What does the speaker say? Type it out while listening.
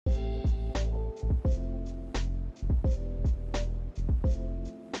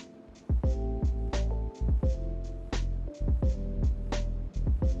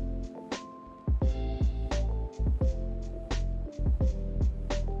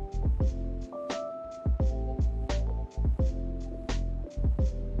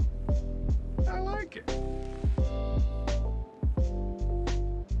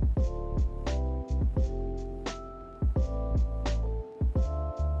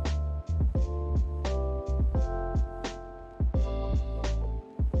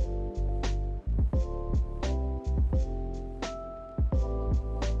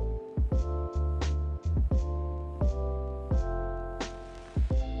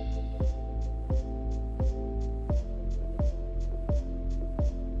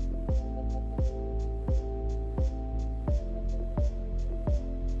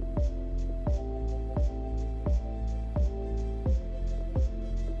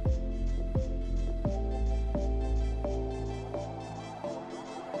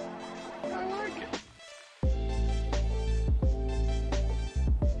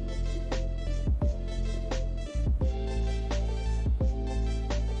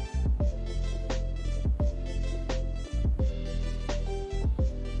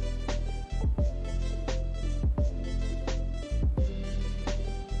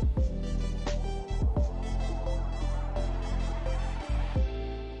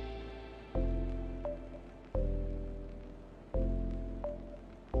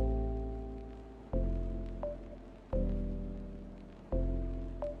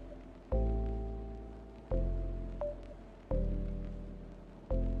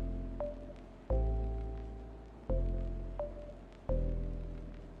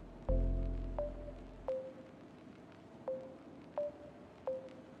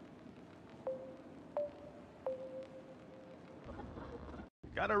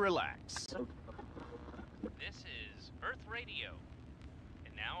Gotta relax. This is Earth Radio.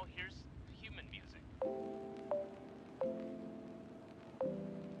 And now here's human music.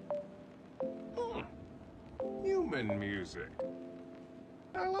 Human music.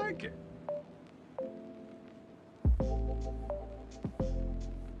 I like it.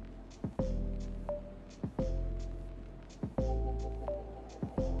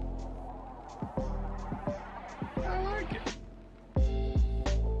 I like it.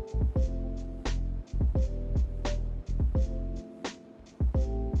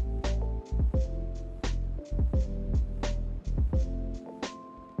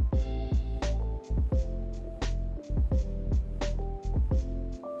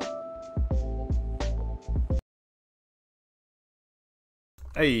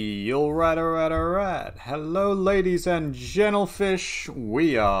 Hey, alright. Hello, ladies and gentlefish.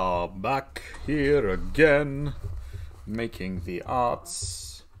 We are back here again, making the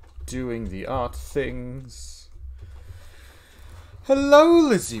arts, doing the art things. Hello,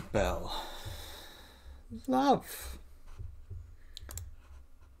 Lizzie Bell. Love.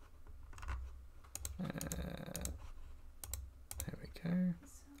 There we go.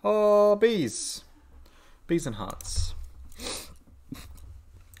 Oh, bees. Bees and hearts.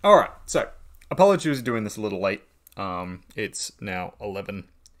 Alright, so, apologies for doing this a little late. It's now 11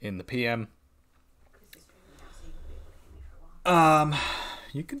 in the PM.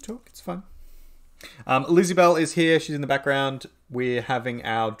 You can talk, it's fine. Lizzie Bell is here, she's in the background. We're having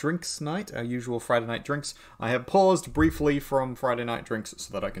our drinks night, our usual Friday night drinks. I have paused briefly from Friday night drinks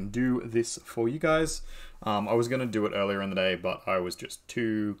so that I can do this for you guys. I was going to do it earlier in the day, but I was just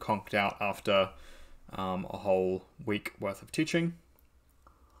too conked out after a whole week worth of teaching.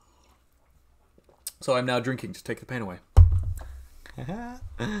 So I'm now drinking to take the pain away.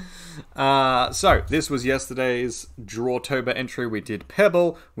 So, this was yesterday's Drawtober entry. We did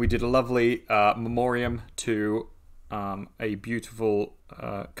Pebble. We did a lovely memoriam to a beautiful,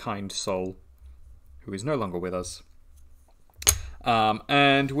 kind soul who is no longer with us.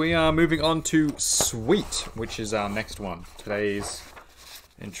 And we are moving on to Sweet, which is our next one. Today's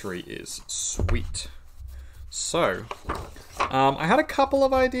entry is Sweet. So, I had a couple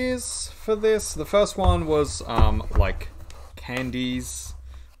of ideas for this. The first one was, like, candies,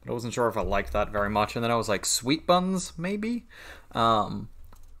 but I wasn't sure if I liked that very much. And then I was like, sweet buns, maybe?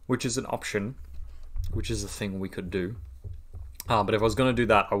 Which is an option, which is a thing we could do. But if I was going to do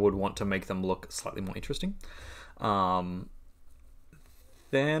that, I would want to make them look slightly more interesting.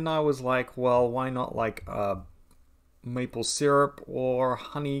 Then I was like, well, why not, like, maple syrup or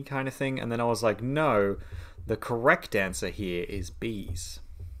honey kind of thing? And then I was like, no. The correct answer here is bees.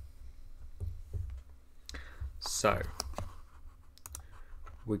 So,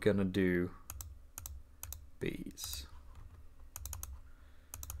 we're gonna do bees.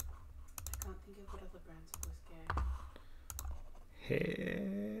 I can't think of what other brands of whiskey.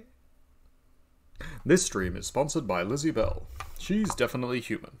 Here. This stream is sponsored by Lizzie Bell. She's definitely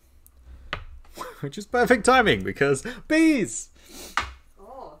human. Which is perfect timing because bees!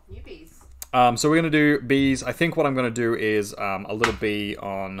 Oh, new bees. So we're going to do bees. I think what I'm going to do is a little bee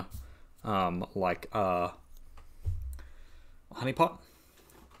on like a honey pot.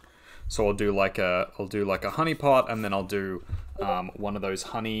 So I'll do like a honey pot, and then I'll do one of those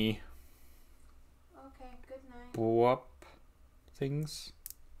honey Okay, good night. blow-up things.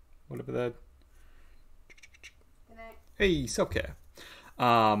 Whatever they're... Good night. Hey, self-care.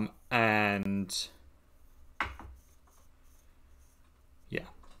 And yeah,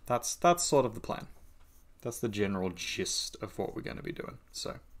 that's sort of the plan. That's the general gist of what we're going to be doing.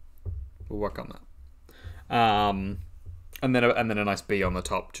 So we'll work on that. And then a nice bee on the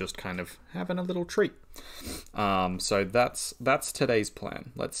top, just kind of having a little treat. So that's today's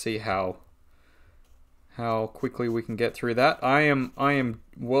plan. Let's see how quickly we can get through that.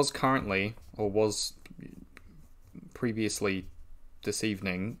 Was previously this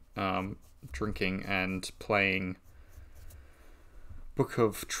evening drinking and playing Book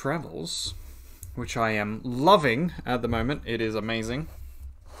of Travels, which I am loving at the moment. It is amazing.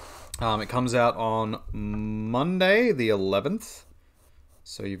 It comes out on Monday, the 11th.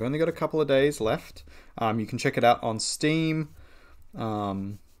 So you've only got a couple of days left. You can check it out on Steam.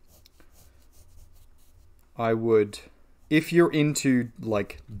 I would, if you're into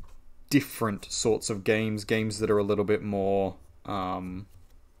like different sorts of games that are a little bit more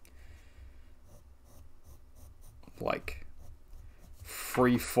like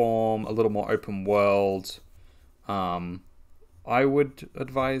freeform, a little more open world, I would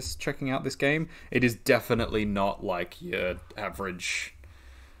advise checking out this game. It is definitely not like your average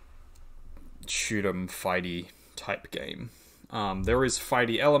shoot 'em fighty type game. There is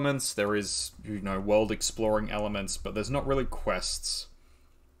fighty elements, there is, world exploring elements, but there's not really quests.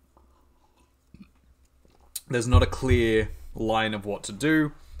 There's not a clear line of what to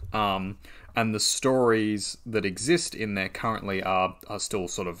do, and the stories that exist in there currently are still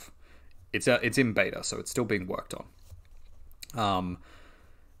sort of... It's in beta, so it's still being worked on.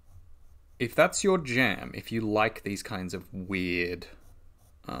 If that's your jam, if you like these kinds of weird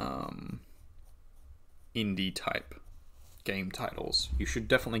indie-type game titles, you should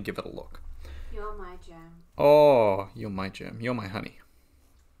definitely give it a look. You're my jam. Oh, you're my jam. You're my honey.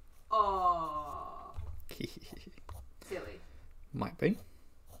 Oh. Silly. Might be.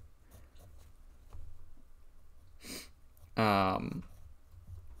 But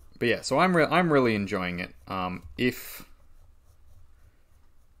yeah, so I'm really enjoying it.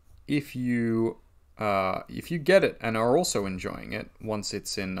 If you get it and are also enjoying it once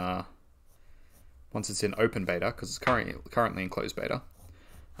it's in open beta, because it's currently in closed beta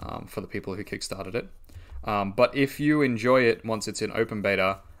for the people who kickstarted it. But if you enjoy it once it's in open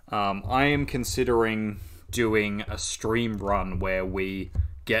beta, I am considering doing a stream run where we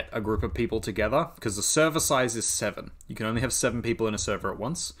get a group of people together, because the server size is 7. You can only have 7 people in a server at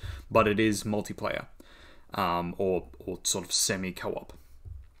once, but it is multiplayer, or sort of semi-co-op.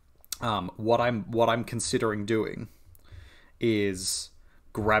 What I'm considering doing is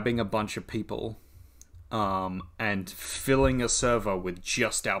grabbing a bunch of people and filling a server with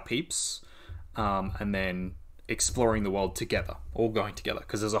just our peeps, and then exploring the world together, all going together,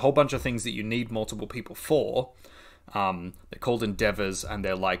 because there's a whole bunch of things that you need multiple people for. They're called endeavors, and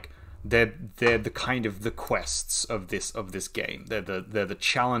they're the kind of the quests of this game. They're the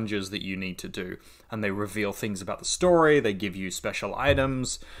challenges that you need to do, and they reveal things about the story. They give you special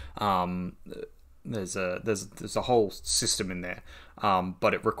items. There's a whole system in there,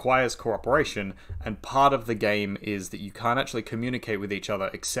 but it requires cooperation. And part of the game is that you can't actually communicate with each other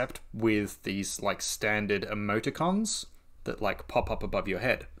except with these standard emoticons that pop up above your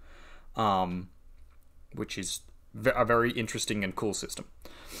head, which is a very interesting and cool system.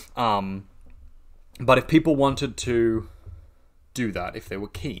 But if people wanted to do that, if they were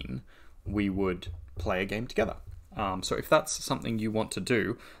keen, we would play a game together. So if that's something you want to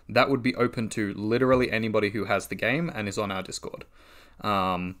do, that would be open to literally anybody who has the game and is on our Discord.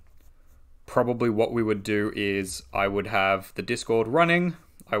 Probably what we would do is I would have the Discord running,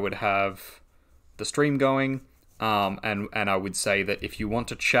 I would have the stream going, and I would say that if you want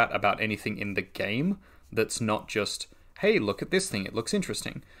to chat about anything in the game that's not just, hey, look at this thing, it looks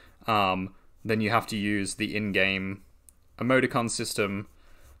interesting, then you have to use the in-game emoticon system,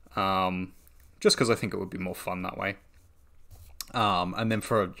 just because I think it would be more fun that way. And then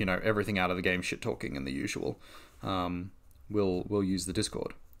for, everything out of the game, shit talking and the usual, we'll use the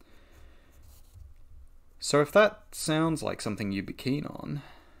Discord. So if that sounds like something you'd be keen on,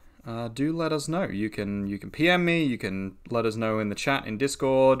 do let us know. You can PM me, you can let us know in the chat in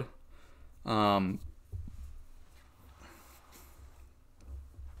Discord. Because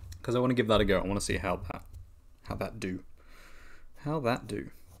I want to give that a go. I want to see how that do.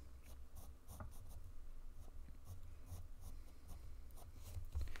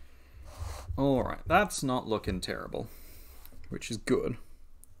 Alright, that's not looking terrible, which is good.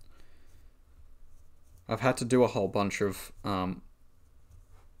 I've had to do a whole bunch of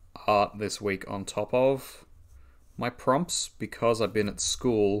art this week on top of my prompts, because I've been at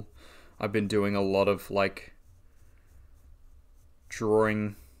school. I've been doing a lot of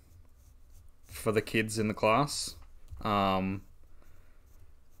drawing for the kids in the class, because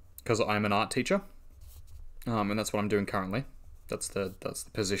I'm an art teacher, and that's what I'm doing currently. That's the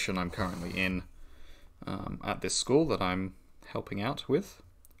position I'm currently in at this school that I'm helping out with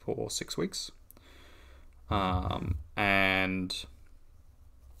for 6 weeks, and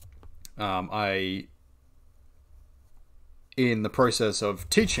I, in the process of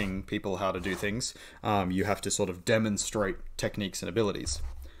teaching people how to do things, you have to sort of demonstrate techniques and abilities.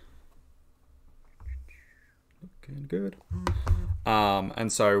 Looking good.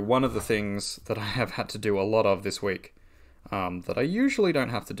 And so one of the things that I have had to do a lot of this week, that I usually don't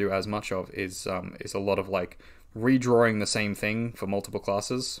have to do as much of, is a lot of redrawing the same thing for multiple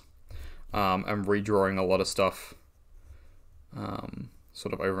classes, and redrawing a lot of stuff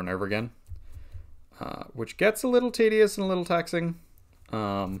sort of over and over again, which gets a little tedious and a little taxing,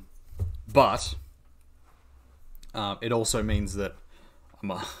 but it also means that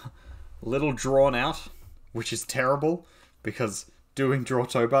I'm a little drawn out, which is terrible, because doing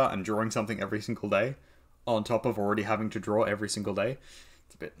Drawtober and drawing something every single day, on top of already having to draw every single day,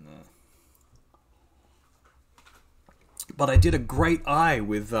 it's a bit... But I did a great eye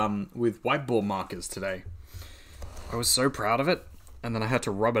with whiteboard markers today. I was so proud of it, and then I had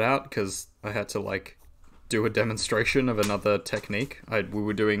to rub it out because I had to like do a demonstration of another technique. We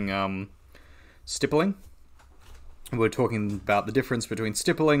were doing stippling. We were talking about the difference between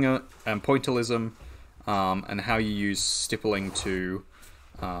stippling and pointillism, and how you use stippling to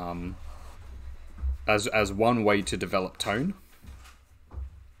as one way to develop tone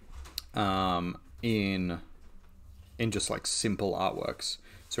in just like simple artworks.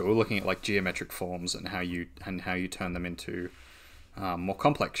 So we're looking at like geometric forms and how you turn them into more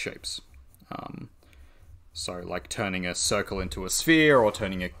complex shapes. So like turning a circle into a sphere, or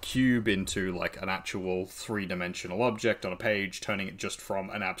turning a cube into like an actual three-dimensional object on a page, turning it just from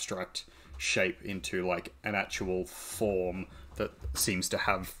an abstract shape into like an actual form that seems to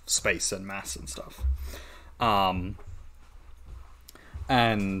have space and mass and stuff. And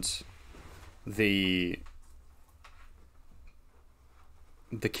the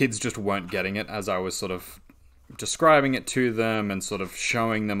kids just weren't getting it as I was sort of describing it to them and sort of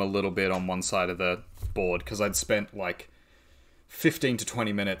showing them a little bit on one side of the board, because I'd spent like 15 to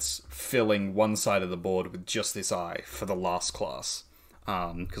 20 minutes filling one side of the board with just this eye for the last class,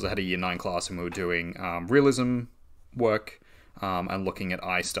 because I had a year 9 class and we were doing realism work and looking at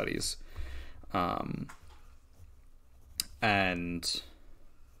eye studies, and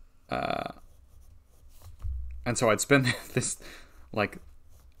so I'd spent this like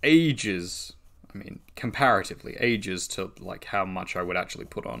ages, I mean comparatively ages, to like how much I would actually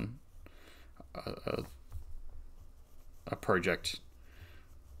put on a project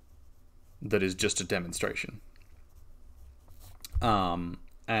that is just a demonstration.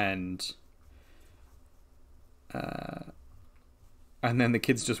 And then the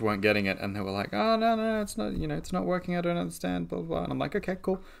kids just weren't getting it, and they were like, "Oh no, it's not. It's not working. I don't understand." Blah blah. Blah. And I'm like, "Okay,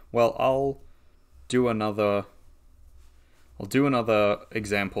 cool. Well, I'll do another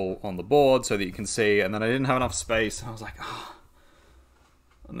example on the board so that you can see." And then I didn't have enough space, and I was like, "Oh."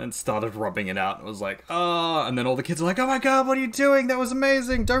 And then started rubbing it out, and was like, "Oh." And then all the kids are like, "Oh my god, what are you doing? That was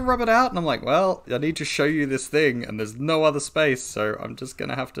amazing. Don't rub it out." And I'm like, "Well, I need to show you this thing, and there's no other space, so I'm just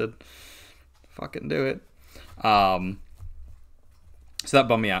gonna have to fucking do it." So that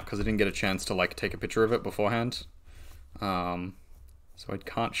bummed me out because I didn't get a chance to like take a picture of it beforehand. So I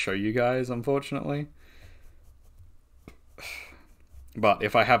can't show you guys, unfortunately. But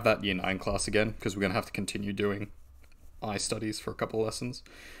if I have that year 9 class again, because we're going to have to continue doing eye studies for a couple of lessons,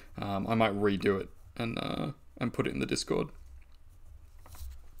 I might redo it and put it in the Discord.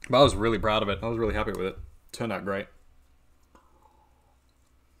 But I was really proud of it. I was really happy with it. Turned out great.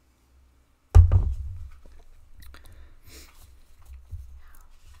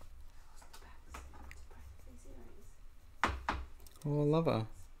 Oh, I love her.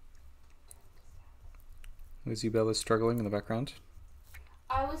 Lizzie Bell is struggling in the background.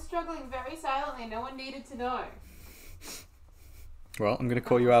 I was struggling very silently. No one needed to know. Well, I'm going to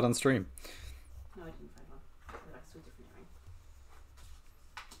call you out on stream. No, I didn't find one. But I still different ring.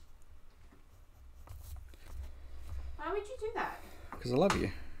 Why would you do that? Because I love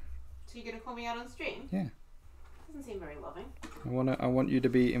you. So you're going to call me out on stream? Yeah. Doesn't seem very loving. I want you to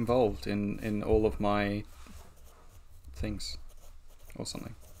be involved in all of my things. Or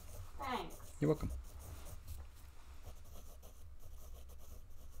something. Thanks. You're welcome.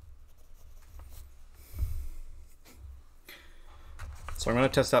 So I'm going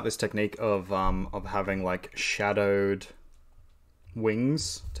to test out this technique of having like shadowed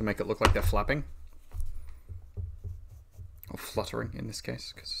wings to make it look like they're flapping. Or fluttering in this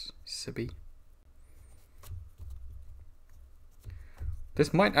case, because Sibby.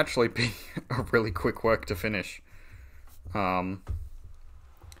 This might actually be a really quick work to finish.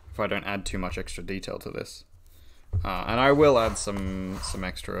 If I don't add too much extra detail to this. And I will add some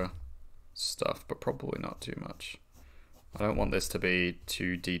extra stuff, but probably not too much. I don't want this to be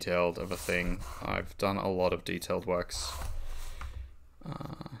too detailed of a thing. I've done a lot of detailed works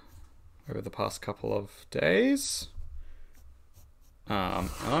over the past couple of days. And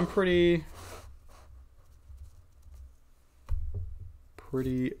I'm pretty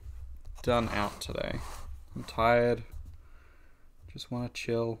done out today. I'm tired. Just want to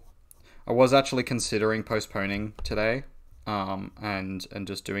chill. I was actually considering postponing today, and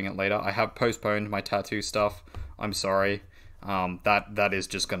just doing it later. I have postponed my tattoo stuff. I'm sorry. That is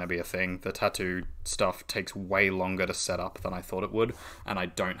just going to be a thing. The tattoo stuff takes way longer to set up than I thought it would, and I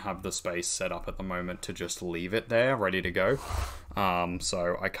don't have the space set up at the moment to just leave it there, ready to go.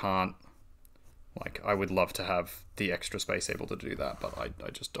 So I can't. Like, I would love to have the extra space able to do that, but I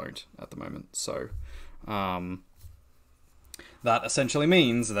just don't at the moment. So, that essentially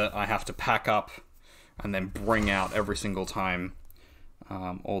means that I have to pack up and then bring out every single time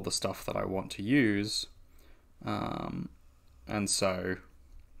all the stuff that I want to use And so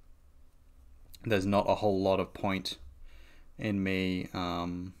there's not a whole lot of point in me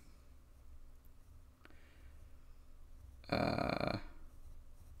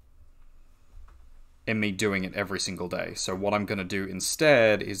doing it every single day. So what I'm going to do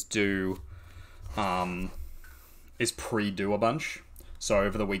instead is pre-do a bunch. So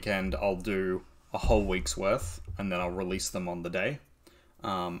over the weekend I'll do a whole week's worth, and then I'll release them on the day,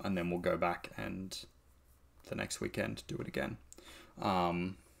 and then we'll go back and the next weekend do it again,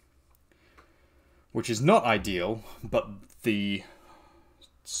 which is not ideal, but the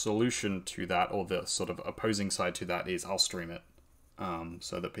solution to that, or the sort of opposing side to that, is I'll stream it,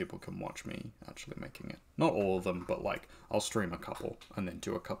 so that people can watch me actually making it. Not all of them, but like I'll stream a couple and then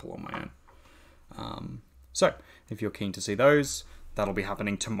do a couple on my own. So if you're keen to see those, that'll be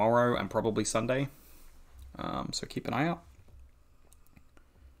happening tomorrow and probably Sunday. So keep an eye out.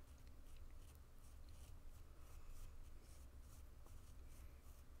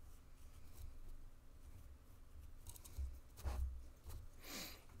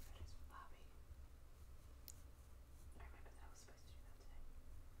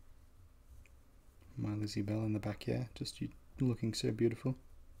 My Lizzie Bell in the back, yeah. Just you looking so beautiful.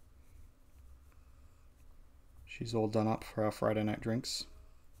 She's all done up for our Friday night drinks.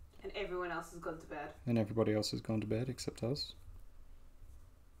 And everyone else has gone to bed. And everybody else has gone to bed except us.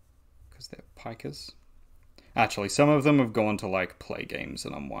 Because they're pikers. Actually, some of them have gone to, like, play games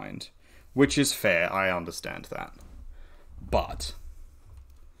and unwind. Which is fair, I understand that. But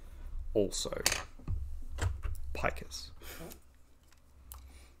also pikers.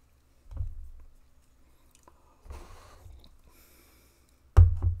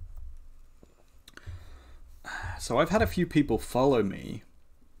 So I've had a few people follow me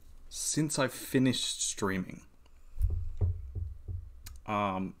since I've finished streaming.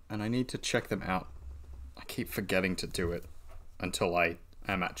 And I need to check them out. I keep forgetting to do it until I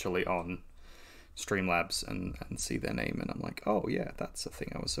am actually on Streamlabs and see their name, and I'm like, oh yeah, that's a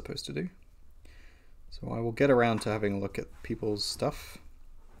thing I was supposed to do. So I will get around to having a look at people's stuff.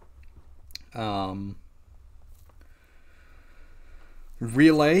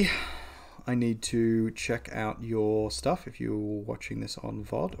 Relay, I need to check out your stuff if you're watching this on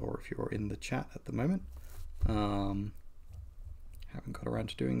VOD or if you're in the chat at the moment. Haven't got around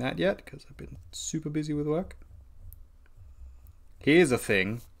to doing that yet because I've been super busy with work. Here's a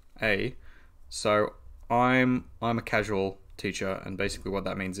thing, so I'm a casual teacher, and basically what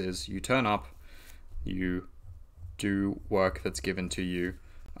that means is you turn up, you do work that's given to you,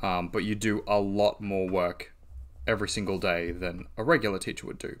 but you do a lot more work every single day than a regular teacher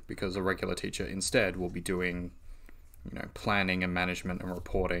would do, because a regular teacher instead will be doing, planning and management and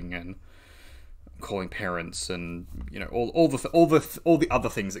reporting and calling parents and all the other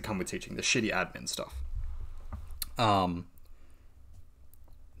things that come with teaching, the shitty admin stuff.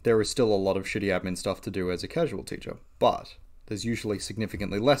 There is still a lot of shitty admin stuff to do as a casual teacher, but there's usually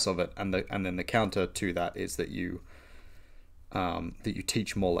significantly less of it, and then the counter to that is that you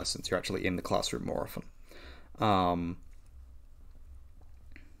teach more lessons. You're actually in the classroom more often.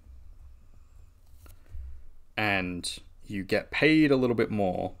 And you get paid a little bit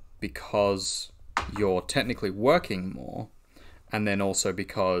more because you're technically working more, and then also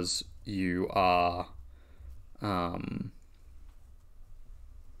because you are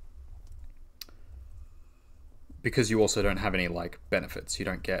because you also don't have any benefits. You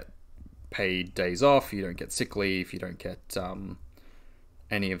don't get paid days off, you don't get sick leave, you don't get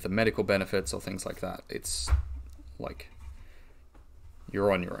any of the medical benefits or things like that. It's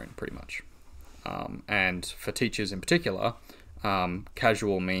you're on your own pretty much. And for teachers in particular,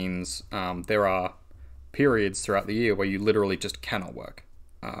 casual means there are periods throughout the year where you literally just cannot work.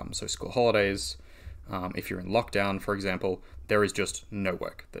 So school holidays, if you're in lockdown, for example, there is just no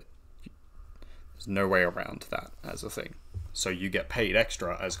work. There's no way around that as a thing. So you get paid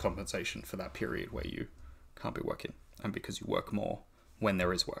extra as compensation for that period where you can't be working, and because you work more when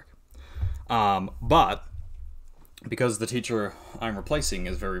there is work. But because the teacher I'm replacing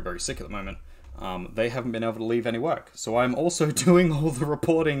is very, very sick at the moment, they haven't been able to leave any work. So I'm also doing all the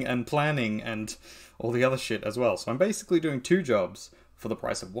reporting and planning and all the other shit as well. So I'm basically doing 2 jobs for the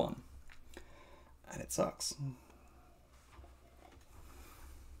price of 1. And it sucks.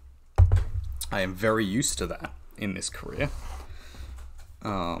 I am very used to that in this career.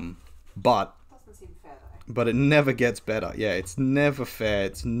 But Doesn't seem fair though. but it never gets better. Yeah, it's never fair.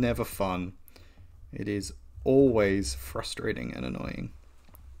 It's never fun. It is always frustrating and annoying.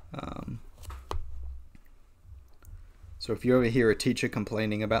 So if you ever hear a teacher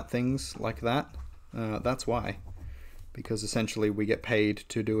complaining about things like that, that's why. Because essentially we get paid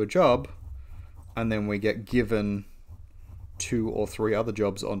to do a job and then we get given 2 or 3 other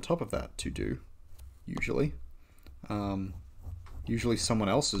jobs on top of that to do, usually. Usually someone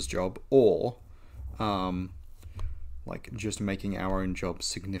else's job, or like just making our own job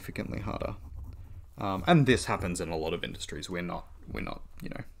significantly harder. And this happens in a lot of industries. We're not, you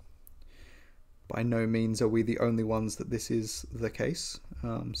know, by no means are we the only ones that this is the case.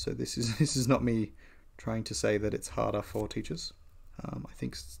 So this is not me trying to say that it's harder for teachers. I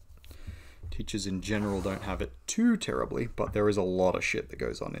think teachers in general don't have it too terribly, but there is a lot of shit that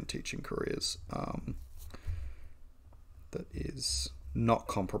goes on in teaching careers that is not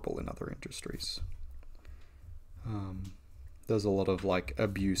comparable in other industries. There's a lot of like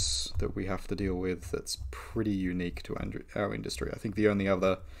abuse that we have to deal with that's pretty unique to our industry. I think the only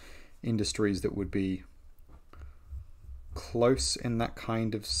other industries that would be close in that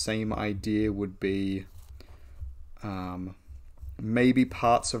kind of same idea would be maybe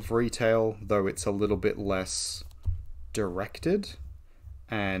parts of retail, though it's a little bit less directed,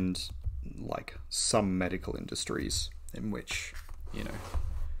 and like some medical industries in which, you know,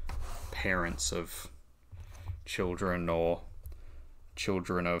 parents of children or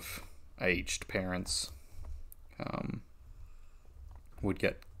children of aged parents would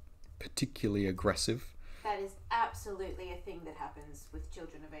get particularly aggressive. That is absolutely a thing that happens with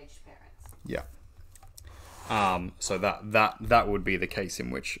children of aged parents. Yeah. So that would be the case in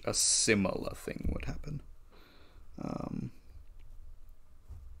which a similar thing would happen.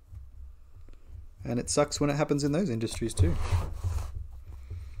 And it sucks when it happens in those industries too.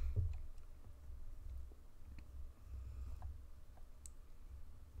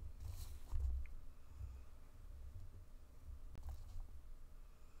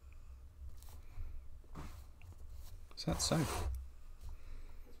 Is that so? Is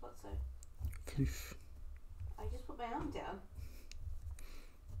what so? Floof. I just put my arm down.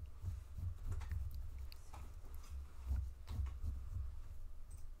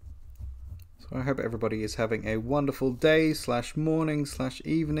 So I hope everybody is having a wonderful day / morning /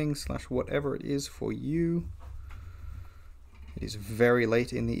 evening / whatever it is for you. It is very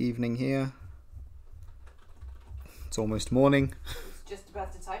late in the evening here. It's almost morning. I was just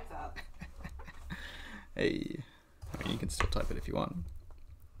about to type that. Hey. I mean, you can still type it if you want.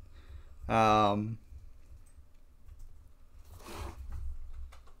 I have an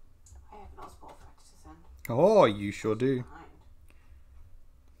Osball fact to send. Oh, you sure do.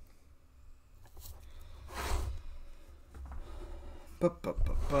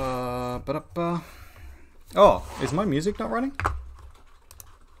 Oh, is my music not running?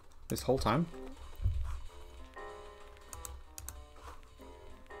 This whole time?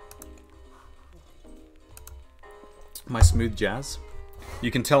 My smooth jazz.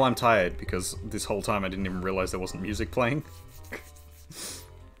 You can tell I'm tired because this whole time I didn't even realize there wasn't music playing.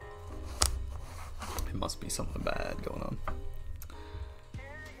 It must be something bad going on.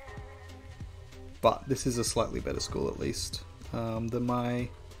 But this is a slightly better school at least than my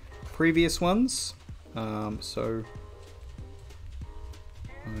previous ones. So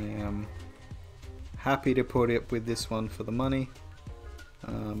I am happy to put up with this one for the money.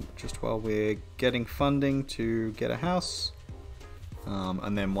 Just while we're getting funding to get a house,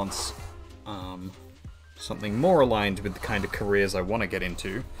 and then once something more aligned with the kind of careers I want to get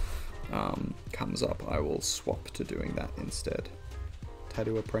into comes up, I will swap to doing that instead.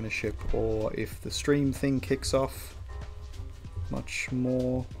 Tattoo apprenticeship, or if the stream thing kicks off, much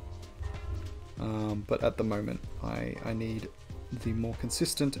more. But at the moment, I need the more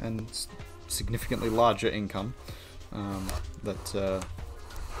consistent and significantly larger income that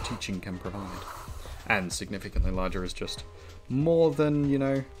teaching can provide. And significantly larger is just more than, you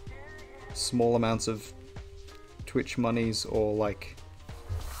know, small amounts of Twitch monies, or like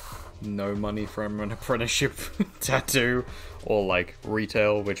no money from an apprenticeship tattoo, or like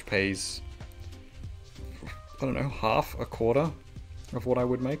retail, which pays, I don't know, half, a quarter of what I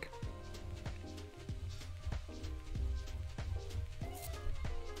would make.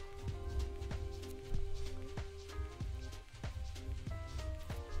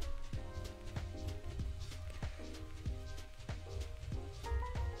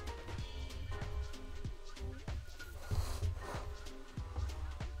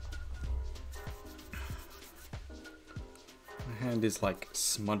 Is like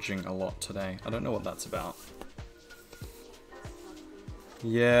smudging a lot today. I don't know what that's about.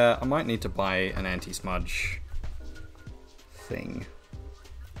 Yeah, I might need to buy an anti-smudge thing.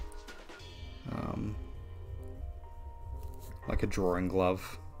 Like a drawing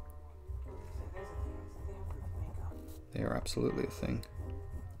glove. They are absolutely a thing.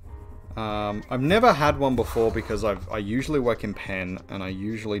 I've never had one before because I usually work in pen and I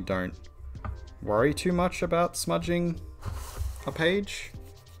usually don't worry too much about smudging a page,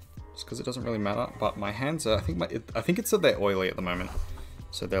 just because it doesn't really matter. But my hands are, I think it's that they're oily at the moment,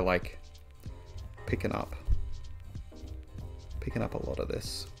 so they're like picking up a lot of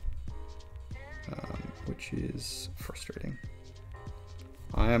this, which is frustrating.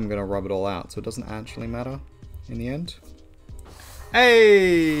 I am gonna rub it all out, so it doesn't actually matter in the end.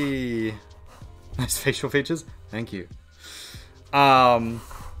 Hey, nice facial features. Thank you. How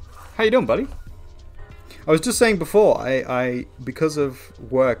you doing, buddy? I was just saying before, I because of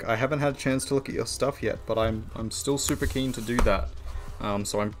work, I haven't had a chance to look at your stuff yet, but I'm still super keen to do that.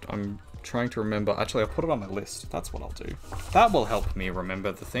 So I'm trying to remember. Actually, I'll put it on my list. That's what I'll do. That will help me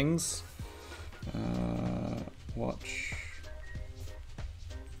remember the things. Watch.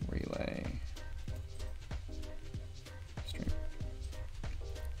 Relay. Stream.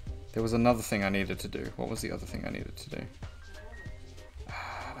 There was another thing I needed to do. What was the other thing I needed to do?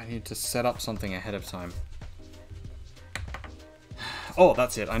 I need to set up something ahead of time. Oh,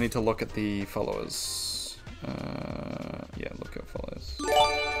 that's it. I need to look at the followers. Yeah, look at followers.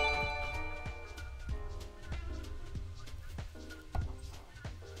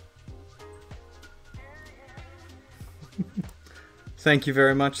 Thank you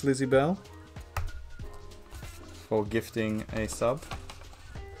very much, Lizzie Bell, for gifting a sub.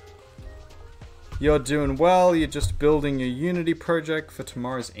 You're doing well. You're just building your Unity project for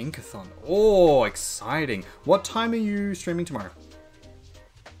tomorrow's Inkathon. Oh, exciting. What time are you streaming tomorrow?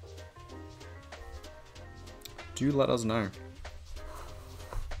 Do let us know.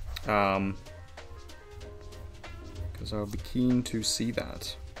 Because I'll be keen to see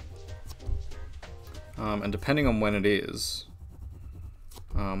that. And depending on when it is,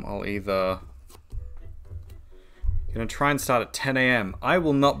 I'll either... gonna try and start at 10 AM. I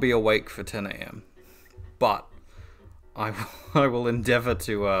will not be awake for 10 AM. But I will endeavor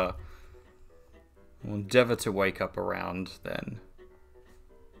to wake up around then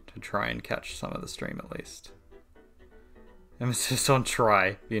to try and catch some of the stream at least. Emphasis on try.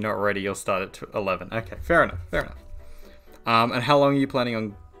 If you're not ready, you'll start at 11. Okay, fair enough. Fair enough. And how long are you planning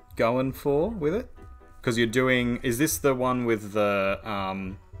on going for with it? Because you're doing. Is this the one with the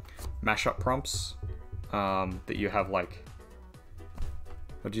mashup prompts that you have like?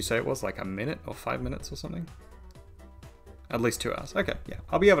 What did you say it was? Like a minute or 5 minutes or something? At least 2 hours. Okay, yeah.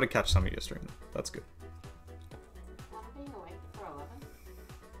 I'll be able to catch some of your stream. That's good. I'm being awake for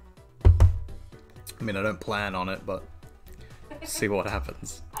 11. I mean, I don't plan on it, but see what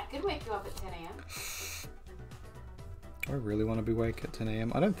happens. I could wake you up at 10 a.m. Do I really want to be awake at 10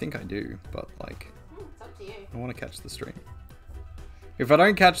 AM? I don't think I do, but like... It's up to you. I want to catch the stream. If I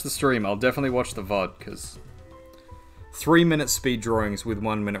don't catch the stream, I'll definitely watch the VOD, because... 3-minute speed drawings with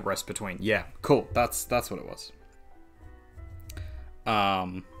 1 minute rest between. Yeah, cool. That's what it was.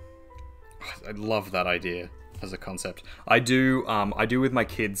 I love that idea as a concept. I do with my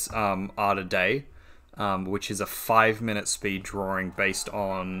kids Art a Day, which is a 5-minute speed drawing based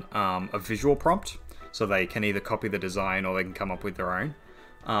on a visual prompt. So they can either copy the design or they can come up with their own.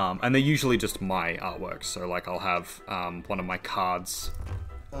 And they're usually just my artwork. So like I'll have one of my cards.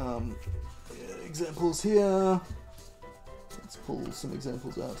 Examples here. Let's pull some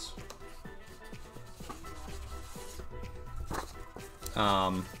examples out.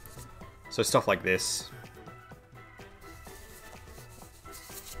 So stuff like this.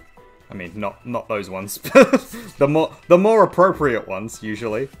 I mean, not those ones. the more appropriate ones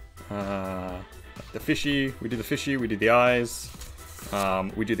usually. The fishy, we do the fishy, we do the eyes,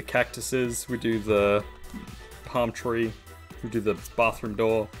 we do the cactuses, we do the palm tree, we do the bathroom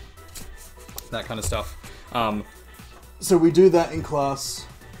door, that kind of stuff. So we do that in class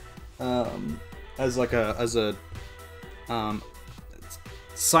as a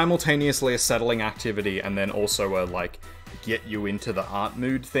simultaneously a settling activity and then also a like get you into the art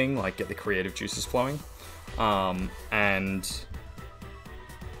mood thing, like get the creative juices flowing, and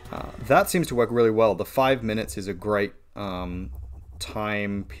that seems to work really well. The 5 minutes is a great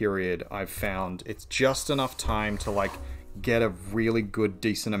time period I've found. It's just enough time to like get a really good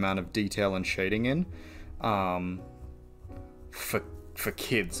decent amount of detail and shading in, for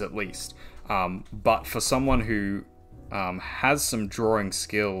kids at least. But for someone who has some drawing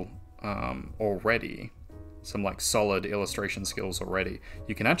skill already, some like solid illustration skills already,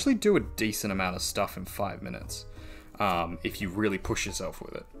 you can actually do a decent amount of stuff in 5 minutes if you really push yourself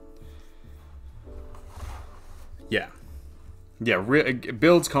with it. Yeah, it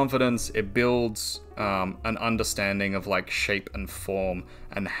builds confidence, it builds an understanding of like shape and form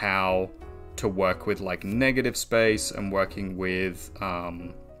and how to work with like negative space and working with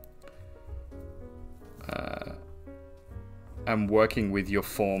am working with your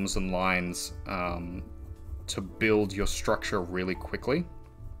forms and lines to build your structure really quickly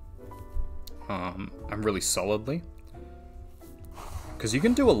and really solidly. Because you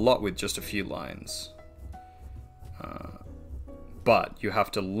can do a lot with just a few lines. But you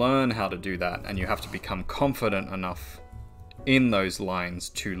have to learn how to do that, and you have to become confident enough in those lines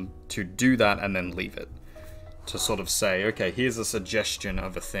to do that and then leave it. To sort of say, okay, here's a suggestion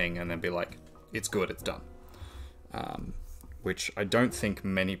of a thing, and then be like, it's good, it's done. Which I don't think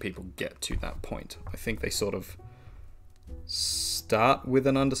many people get to that point. I think they sort of start with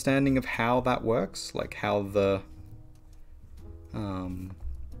an understanding of how that works, like how the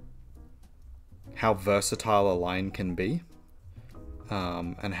how versatile a line can be,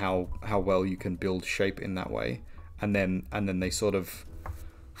 and how well you can build shape in that way, and then they sort of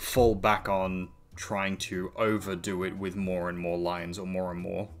fall back on trying to overdo it with more and more lines or more and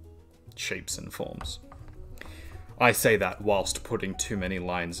more shapes and forms. I say that whilst putting too many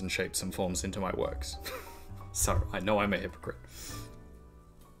lines and shapes and forms into my works. So I know I'm a hypocrite.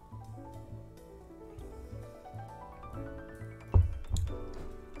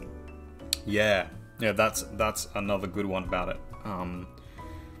 Yeah, that's another good one about it.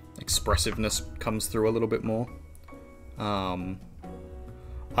 Expressiveness comes through a little bit more.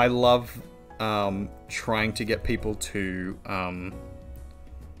 I love trying to get people to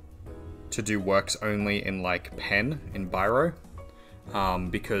do works only in like pen, in biro,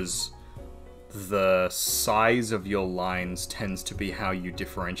 because the size of your lines tends to be how you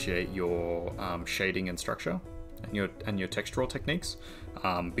differentiate your shading and structure and your textural techniques,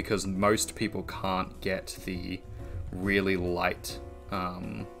 because most people can't get the really light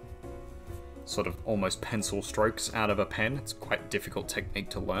sort of almost pencil strokes out of a pen. It's quite a difficult technique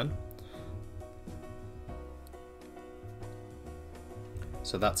to learn.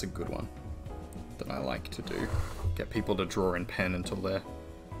 So that's a good one that I like to do. Get people to draw in pen until they're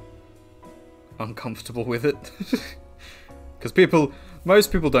uncomfortable with it. Because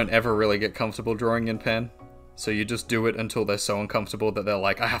most people don't ever really get comfortable drawing in pen. So you just do it until they're so uncomfortable that they're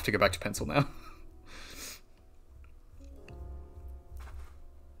like, I have to go back to pencil now.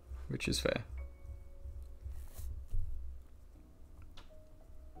 Which is fair.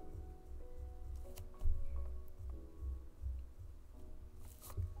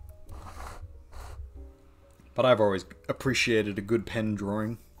 But I've always appreciated a good pen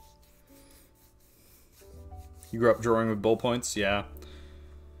drawing. You grew up drawing with ballpoints? Yeah.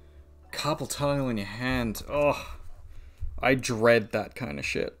 Carpal tunnel in your hand. Oh, I dread that kind of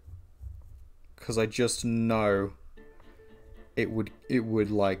shit. Because I just know it would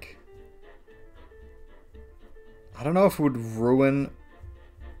like... I don't know if it would ruin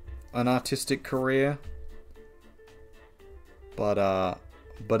an artistic career. But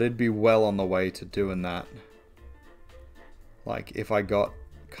it'd be well on the way to doing that. Like, if I got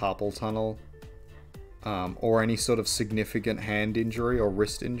carpal tunnel, or any sort of significant hand injury or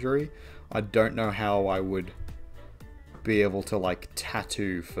wrist injury, I don't know how I would be able to, like,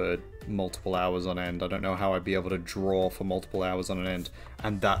 tattoo for multiple hours on end. I don't know how I'd be able to draw for multiple hours on end.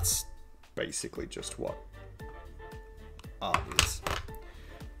 And that's basically just what art is.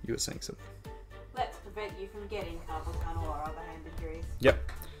 You were saying something. Let's prevent you from getting carpal tunnel or other hand injuries.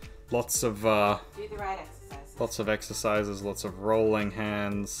 Yep. Lots of, Do the right exercises. Lots of exercises, lots of rolling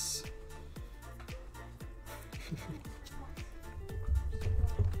hands.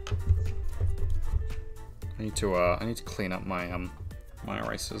 I need to clean up my my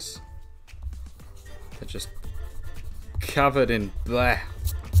erasers. They're just covered in bleh.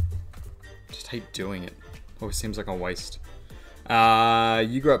 Just hate doing it. Always seems like a waste.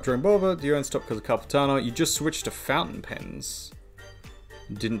 You grew up during Boba, you don't stop because of carpal tunnel. You just switched to fountain pens.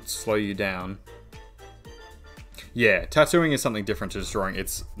 Didn't slow you down. Yeah, tattooing is something different to just drawing.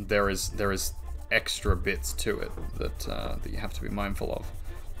 There is extra bits to it that you have to be mindful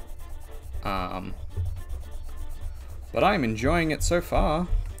of. But I'm enjoying it so far.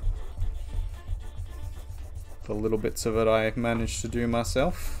 The little bits of it I managed to do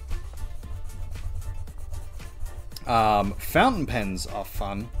myself. Fountain pens are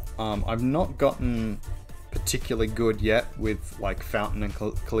fun. I've not gotten particularly good yet with like fountain and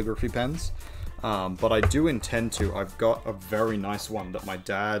calligraphy pens. But I do intend to. I've got a very nice one that my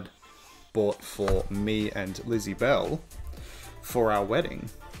dad bought for me and Lizzie Bell for our wedding.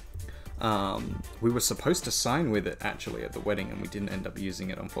 We were supposed to sign with it actually at the wedding, and we didn't end up using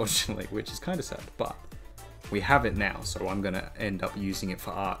it, unfortunately, which is kind of sad. But we have it now, so I'm going to end up using it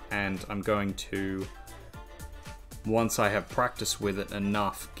for art, and I'm going to, once I have practice with it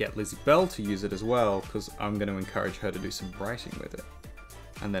enough, get Lizzie Bell to use it as well, because I'm going to encourage her to do some writing with it.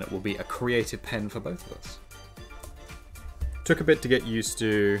 And then it will be a creative pen for both of us. Took a bit to get used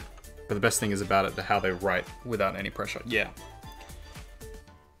to, but the best thing is about it how they write without any pressure. Yeah.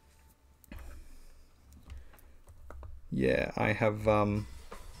 Yeah, I have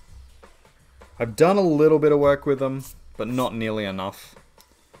I've done a little bit of work with them, but not nearly enough.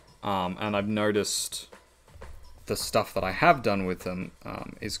 And I've noticed the stuff that I have done with them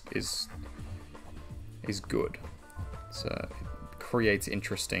is good. So it creates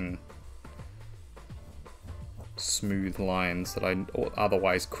interesting, smooth lines that I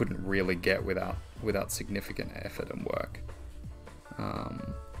otherwise couldn't really get without significant effort and work.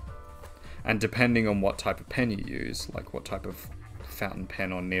 And depending on what type of pen you use, like what type of fountain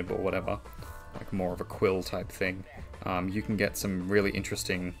pen or nib or whatever, like more of a quill type thing, you can get some really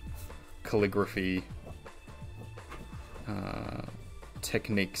interesting calligraphy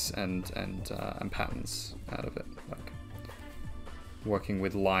techniques and patterns out of it, like working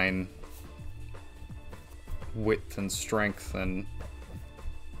with line width and strength and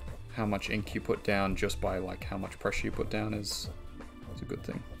how much ink you put down just by like how much pressure you put down is a good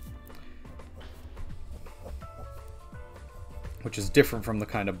thing. Which is different from the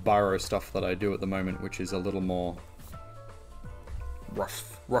kind of biro stuff that I do at the moment, which is a little more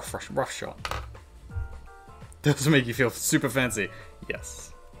rough shot. Does it make you feel super fancy?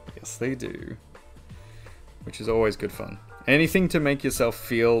 Yes. Yes, they do. Which is always good fun. Anything to make yourself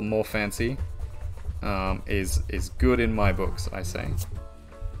feel more fancy is good in my books, I say.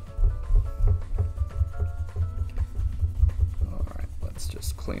 Alright, let's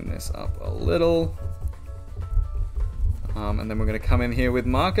just clean this up a little. And then we're going to come in here with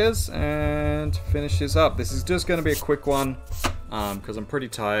markers and finish this up. This is just going to be a quick one because I'm pretty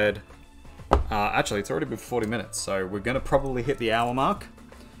tired. Actually, it's already been 40 minutes, so we're going to probably hit the hour mark.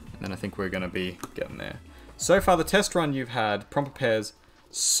 And then I think we're going to be getting there. So far, the test run you've had, Prompt Prepares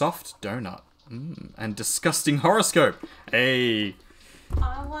Soft Donut and Disgusting Horoscope. Hey!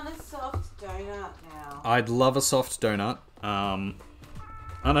 I want a soft donut now. I'd love a soft donut. And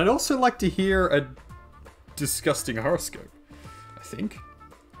I'd also like to hear a disgusting horoscope, I think.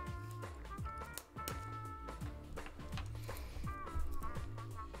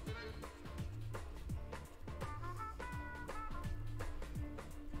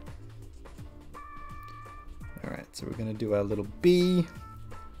 Alright, so we're going to do our little bee.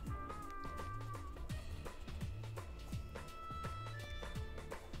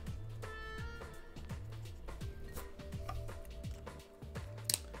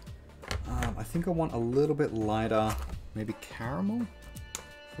 I think I want a little bit lighter, maybe caramel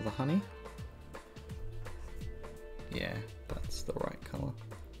for the honey. Yeah, that's the right color.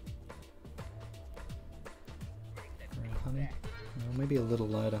 For honey, maybe a little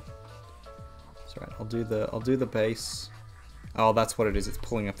lighter. That's right. I'll do the base. Oh, that's what it is. It's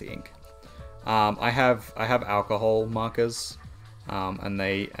pulling up the ink. I have alcohol markers, and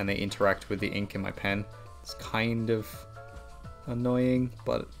they interact with the ink in my pen. It's kind of annoying,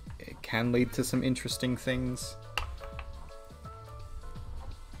 but it can lead to some interesting things.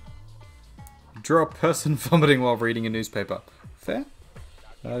 Draw a person vomiting while reading a newspaper. Fair.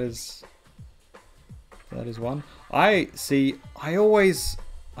 That is one. I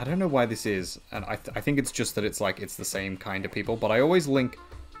don't know why this is, and I think it's just that it's the same kind of people, but I always link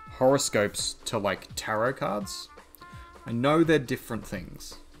horoscopes to like tarot cards. I know they're different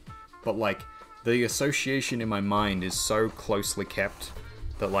things, but like the association in my mind is so closely kept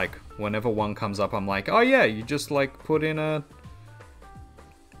that like whenever one comes up, I'm like, oh yeah, you just like put in a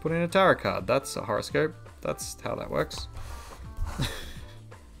tarot card. That's a horoscope. That's how that works.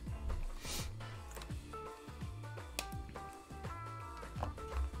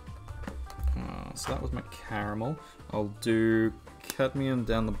 So that was my caramel. I'll do cadmium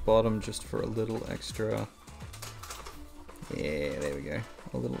down the bottom just for a little extra. Yeah, there we go.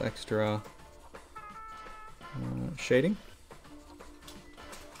 A little extra shading.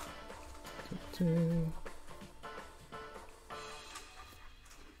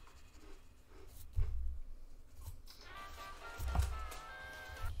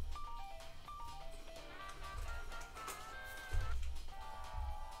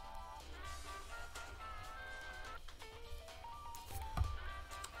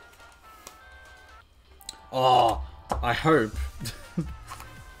 Oh, I hope.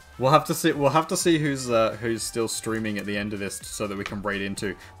 We'll have to see. We'll have to see who's still streaming at the end of this, so that we can raid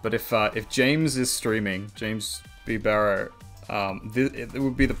into. But if James is streaming, James B. Barrow, it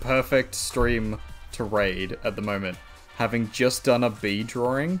would be the perfect stream to raid at the moment. Having just done a bee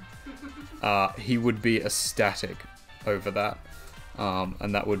drawing, he would be ecstatic over that,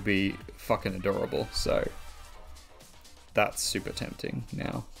 and that would be fucking adorable. So that's super tempting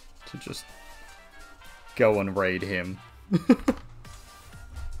now to just go and raid him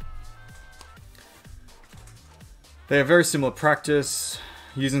They have very similar practice,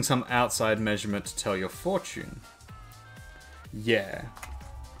 using some outside measurement to tell your fortune. Yeah.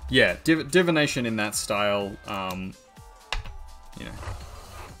 Yeah, divination in that style, you know,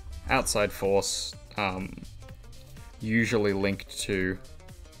 outside force, usually linked to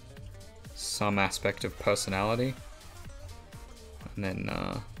some aspect of personality. And then,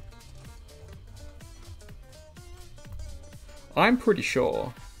 I'm pretty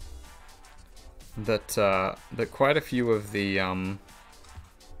sure that that quite a few of the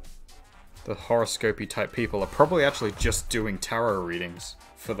horoscopy type people are probably actually just doing tarot readings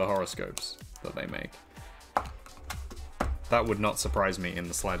for the horoscopes that they make. That would not surprise me in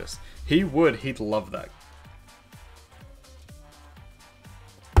the slightest. He would. He'd love that.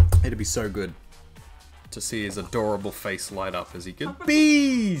 It'd be so good to see his adorable face light up as he could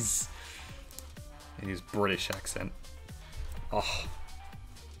bees in his British accent. Oh,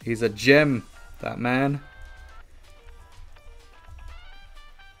 he's a gem, that man.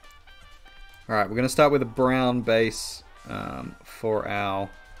 Alright, we're going to start with a brown base for our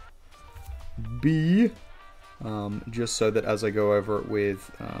bee. Just so that as I go over it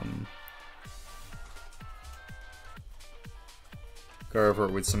with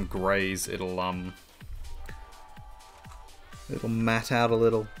some greys, it'll matte out a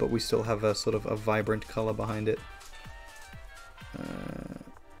little, but we still have a sort of a vibrant color behind it.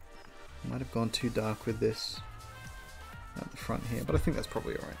 Might have gone too dark with this at the front here, but I think that's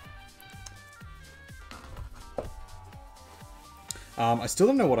probably alright. I still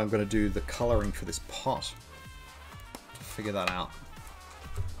don't know what I'm going to do the colouring for this pot. To figure that out.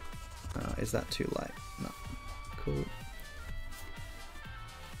 Is that too light? No. Cool.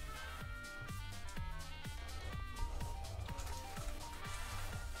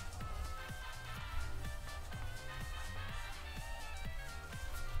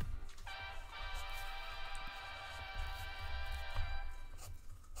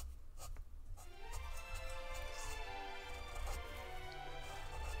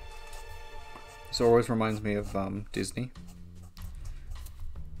 This always reminds me of Disney.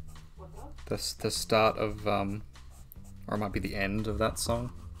 The start of, or it might be the end of that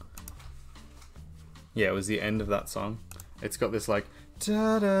song. Yeah, it was the end of that song. It's got this like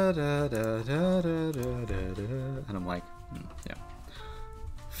da da da da da da da da, and I'm like, yeah.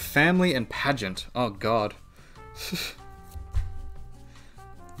 Family and pageant. Oh God.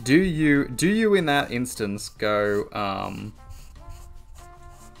 Do you in that instance go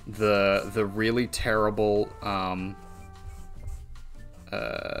the really terrible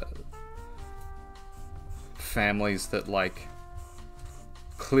families that like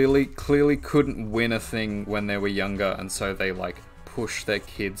clearly couldn't win a thing when they were younger, and so they like push their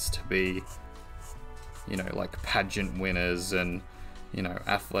kids to be, you know, like pageant winners and, you know,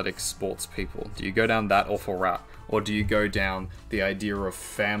 athletic sports people? Do you go down that awful route, or do you go down the idea of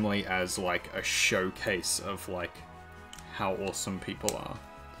family as like a showcase of like how awesome people are?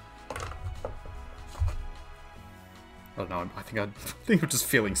 Oh no, I think I'm just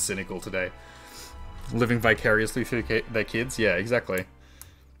feeling cynical today. Living vicariously through their kids? Yeah, exactly.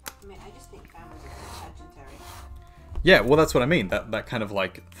 I mean, I just think families are pageantary. Yeah, well that's what I mean. That kind of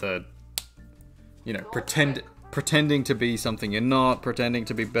like the, you know, pretending to be something you're not, pretending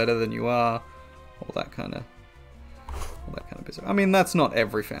to be better than you are, all that kind of business. I mean, that's not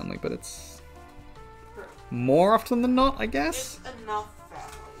every family, but it's more often than not, I guess. It's enough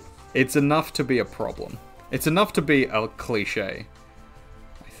families. It's enough to be a problem. It's enough to be a cliche,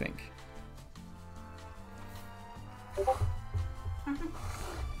 I think.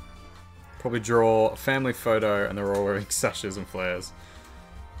 Probably draw a family photo and they're all wearing sashes and flares.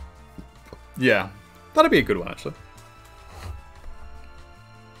 Yeah, that'd be a good one, actually.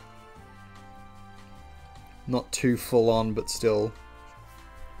 Not too full on, but still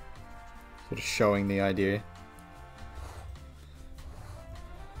sort of showing the idea.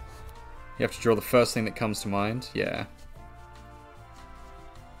 You have to draw the first thing that comes to mind. Yeah.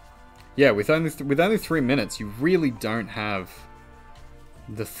 Yeah, with only 3 minutes, you really don't have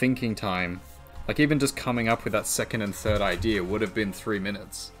the thinking time. Like, even just coming up with that second and third idea would have been 3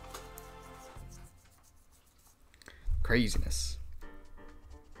 minutes. Craziness.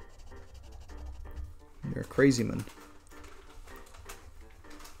 You're a crazy man.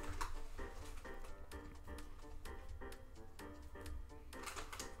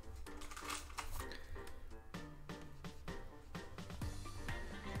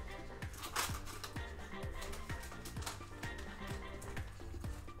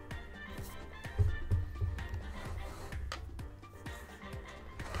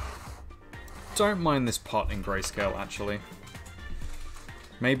 don't mind this pot in grayscale, actually.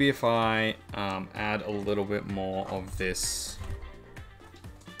 Maybe if I add a little bit more of this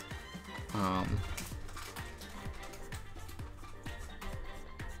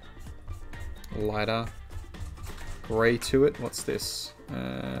lighter gray to it. What's this?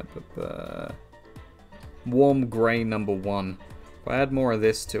 Warm gray number 1. If I add more of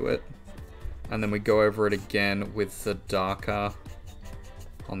this to it, and then we go over it again with the darker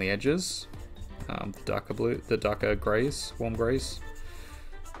on the edges, the darker grays, warm grays.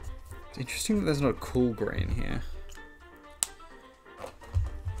 It's interesting that there's not a cool gray in here.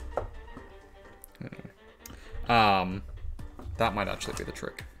 That might actually be the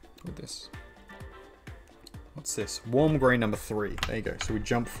trick with this. What's this? Warm gray number 3. There you go. So we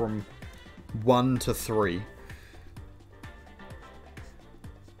jump from 1 to 3.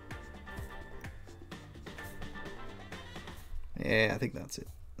 Yeah, I think that's it.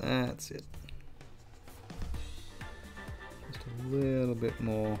 That's it. Just a little bit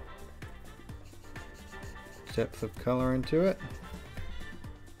more depth of color into it.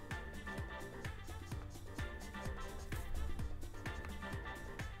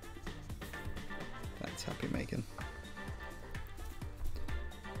 That's happy making.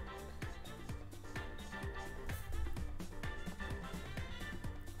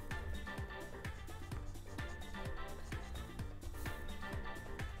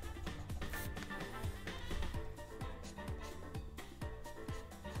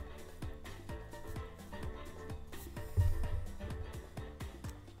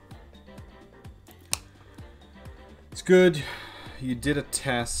 It's good. You did a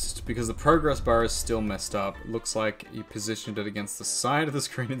test because the progress bar is still messed up. It looks like you positioned it against the side of the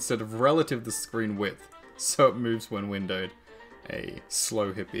screen instead of relative to the screen width, so it moves when windowed. A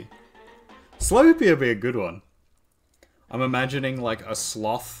slow hippie. Slow hippie would be a good one. I'm imagining like a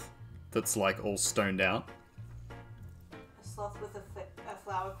sloth that's like all stoned out. A sloth with a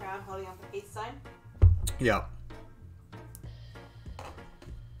flower crown holding up a peace sign? Yeah.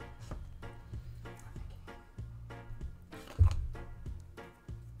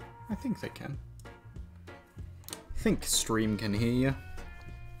 I think they can. I think Stream can hear you.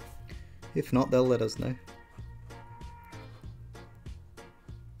 If not, they'll let us know.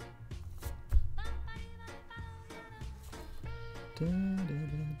 Da, da, da,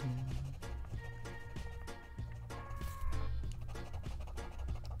 da.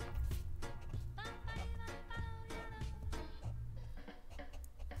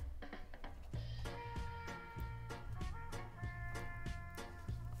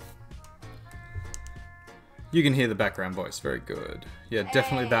 You can hear the background voice, very good. Yeah,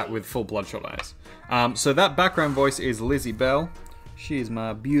 definitely that with full bloodshot eyes. So that background voice is Lizzie Bell. She is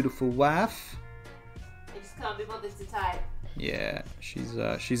my beautiful wife. I just can't be bothered to type. Yeah,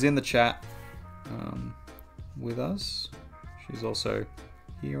 she's in the chat with us. She's also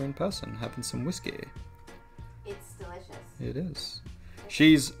here in person having some whiskey. It's delicious. It is.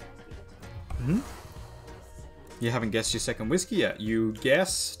 She's... You haven't guessed your second whiskey yet. You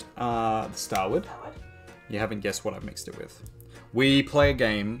guessed Starwood. You haven't guessed what I've mixed it with. We play a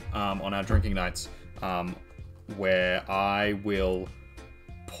game on our drinking nights where I will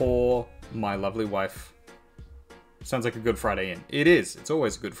pour my lovely wife. Sounds like a Good Friday in. It is. It's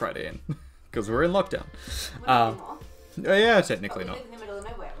always a Good Friday in because we're in lockdown. Yeah, technically not. We live in the middle of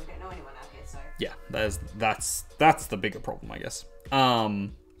nowhere. We don't know anyone out here, so. Yeah, that's the bigger problem, I guess.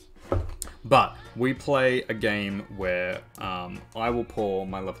 But we play a game where I will pour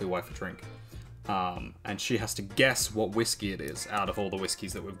my lovely wife a drink. And she has to guess what whiskey it is out of all the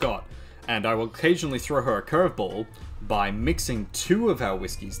whiskeys that we've got. And I will occasionally throw her a curveball by mixing 2 of our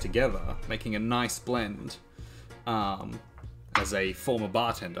whiskeys together, making a nice blend. As a former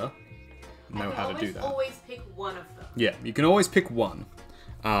bartender, know how to do that. Always pick one of them. Yeah, you can always pick one.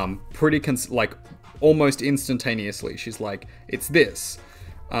 Like almost instantaneously, she's like, "It's this,"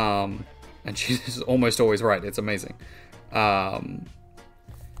 and she's almost always right. It's amazing.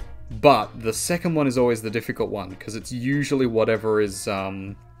 But the second one is always the difficult one because it's usually whatever is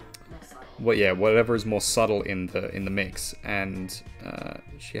whatever is more subtle in the mix, and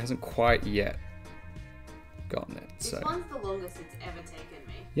she hasn't quite yet gotten it. This one's the longest it's ever taken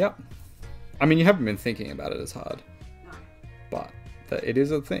me. Yep. I mean, you haven't been thinking about it as hard. No. But it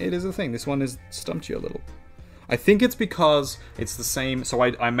is a thing. It is a thing. This one has stumped you a little. I think it's because it's the same. So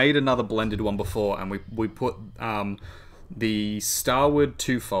I made another blended one before, and we put the Starwood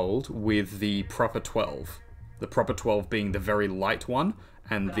twofold with the proper 12. The proper 12 being the very light one,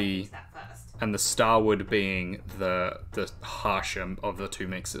 and the Starwood being the harsher of the two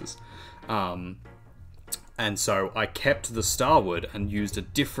mixes. And so I kept the Starwood and used a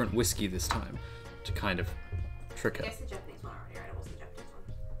different whiskey this time to kind of trick it. Guess the Japanese one already, right? It wasn't the Japanese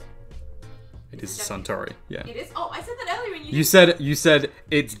one. It is the Japanese Suntory, yeah. It is? Oh, I said that earlier and You said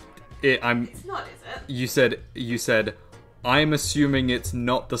it's It's not, is it? you said I'm assuming it's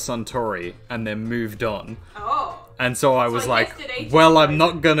not the Suntory, and then moved on. Oh. And so I was like, yesterday, well, January I'm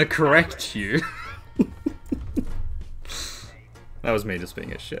not gonna correct you. That was me just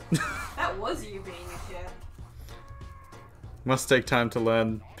being a shit. That was you being a shit. Must take time to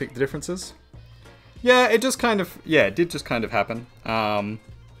learn, pick the differences. Yeah, it just kind of, it did just kind of happen.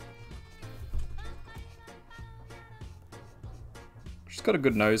 She's got a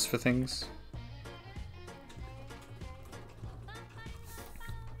good nose for things.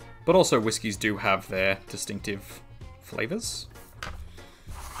 But also whiskeys do have their distinctive flavors.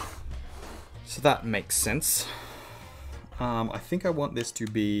 So that makes sense. I think I want this to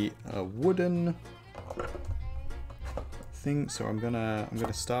be a wooden thing, so I'm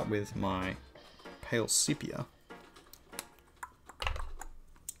gonna start with my pale sepia.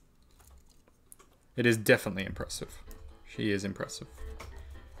 It is definitely impressive. She is impressive.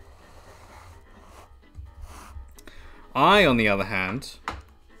 I, on the other hand,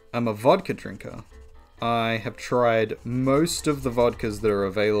 am a vodka drinker. I have tried most of the vodkas that are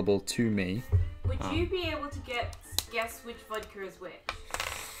available to me. Would you be able to guess which vodka is which?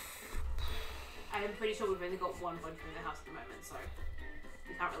 I'm pretty sure we've only got one vodka in the house at the moment, so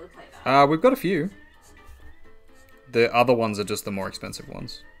we can't really play that. We've got a few. The other ones are just the more expensive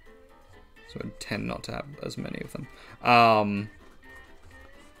ones. So I tend not to have as many of them.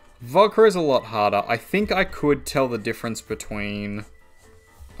 Vodka is a lot harder. I think I could tell the difference between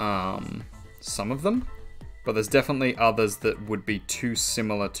some of them. But there's definitely others that would be too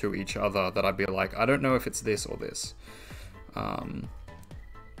similar to each other that I'd be like, I don't know if it's this or this. Which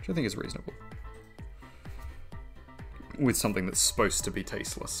I think is reasonable. With something that's supposed to be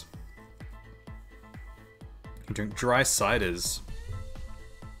tasteless. You drink dry ciders.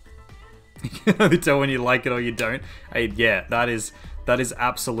 You can only tell when you like it or you don't. Yeah, that is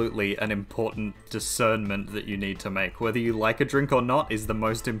absolutely an important discernment that you need to make. Whether you like a drink or not is the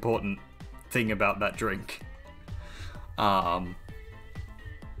most important thing about that drink. Ciders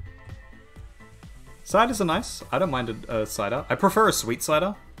are nice. I don't mind a cider. I prefer a sweet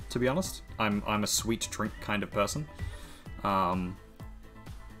cider, to be honest. I'm a sweet drink kind of person. So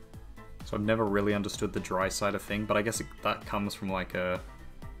I've never really understood the dry cider thing, but I guess that comes from like a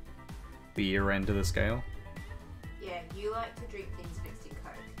beer end of the scale. Yeah, you like to drink things mixed in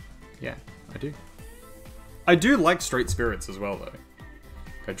Coke. Yeah, I do. I do like straight spirits as well, though.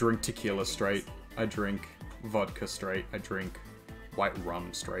 I drink tequila straight. I drink vodka straight. I drink white rum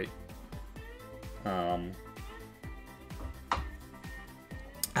straight.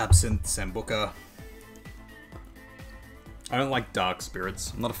 Absinthe, Sambuca. I don't like dark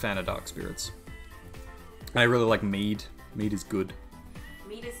spirits. I'm not a fan of dark spirits. I really like mead. Mead is good.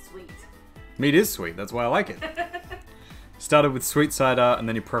 Mead is sweet. Mead is sweet. That's why I like it. Started with sweet cider, and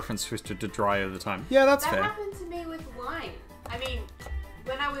then your preference switched to dry over the time. Yeah, that's fair. That happened to me with wine. I mean,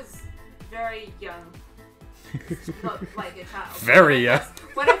 when I was very young, not like a child. Very young.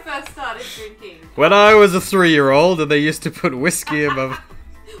 When I first started drinking. When I was a 3-year-old, and they used to put whiskey above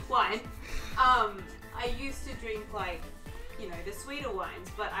wine. I used to drink like, the sweeter wines,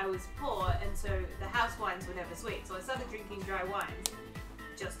 but I was poor, and so the house wines were never sweet. So I started drinking dry wines,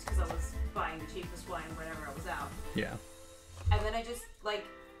 just because I was buying the cheapest wine whenever I was out. Yeah. And then I just,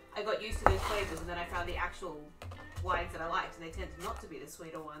 I got used to those flavors, and then I found the actual wines that I liked, and they tended not to be the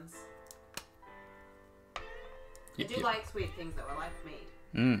sweeter ones. I do like sweet things, though. I like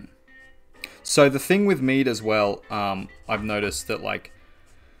mead. So the thing with mead as well, I've noticed that,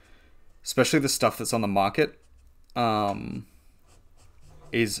 especially the stuff that's on the market,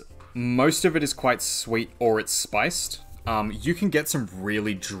 is most of it is quite sweet or it's spiced. You can get some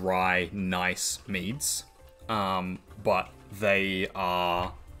really dry, nice meads, but they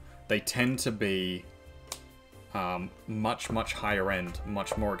tend to be much higher end,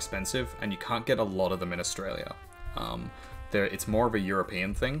 much more expensive, and you can't get a lot of them in Australia. It's more of a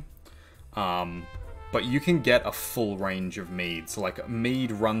European thing, but you can get a full range of meads. Like,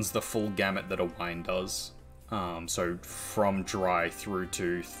 mead runs the full gamut that a wine does. So from dry through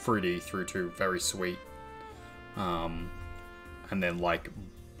to fruity through to very sweet, and then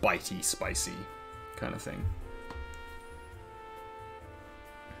bitey, spicy kind of thing.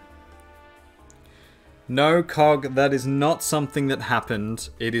 No, Cog, that is not something that happened.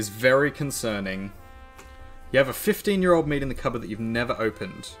 It is very concerning. You have a 15-year-old mead in the cupboard that you've never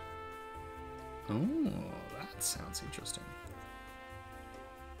opened. Oh, that sounds interesting.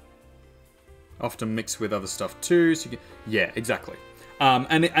 Often mixed with other stuff too. So you can, yeah, exactly.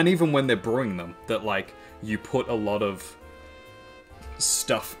 And even when they're brewing them, that like you put a lot of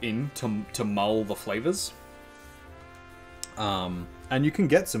stuff in to mull the flavors. And you can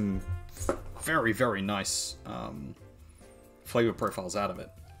get some very, very nice flavor profiles out of it.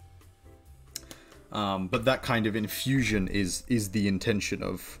 But that kind of infusion is the intention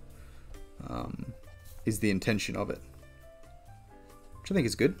of it, which I think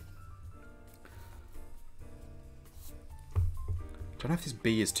is good. Don't know if this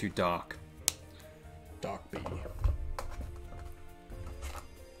bee is too dark. Dark bee.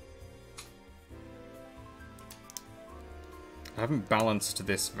 I haven't balanced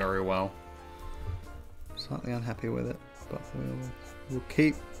this very well. Slightly unhappy with it, but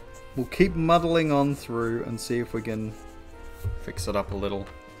we'll keep muddling on through and see if we can fix it up a little.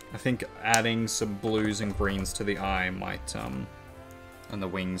 I think adding some blues and greens to the eye might and the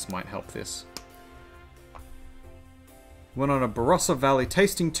wings might help this. Went on a Barossa Valley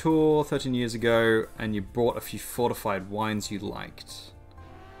tasting tour 13 years ago, and you brought a few fortified wines you liked.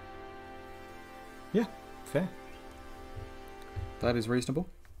 Yeah, fair. That is reasonable.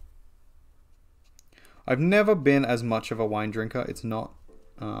 I've never been as much of a wine drinker. It's not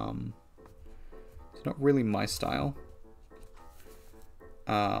really my style.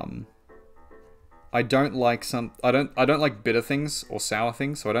 I don't like I don't like bitter things or sour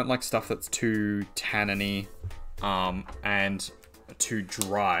things, so I don't like stuff that's too tanniny and too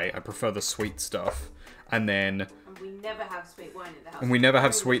dry. I prefer the sweet stuff. And then we never have sweet wine in the house. And we never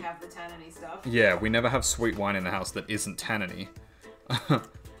have sweet. Have the tanniny stuff. Yeah, we never have sweet wine in the house that isn't tanniny.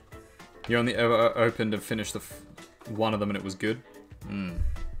 You only ever opened and finished one of them and it was good? I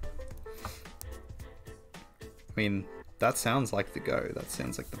mean, that sounds like the go. That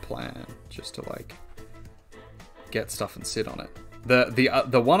sounds like the plan. Just to like get stuff and sit on it.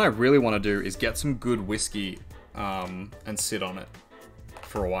 The one I really want to do is get some good whiskey and sit on it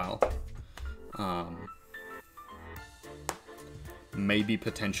for a while. Maybe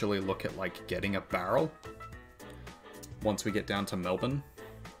potentially look at like getting a barrel once we get down to Melbourne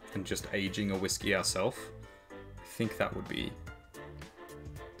and just aging a whiskey ourselves. I think that would be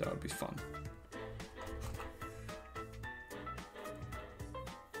fun.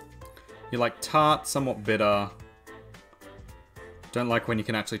 You like tart, somewhat bitter. Don't like when you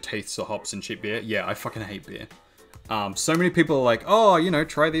can actually taste the hops in cheap beer. Yeah, I fucking hate beer. So many people are like, oh, you know,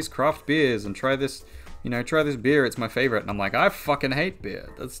 try these craft beers and try this, try this beer. It's my favorite. And I'm like, I fucking hate beer.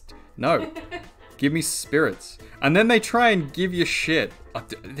 No. Give me spirits. And then they try and give you shit.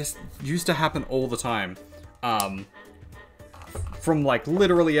 This used to happen all the time. From like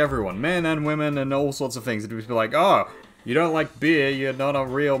literally everyone, men and women and all sorts of things. It would be like, oh, you don't like beer, you're not a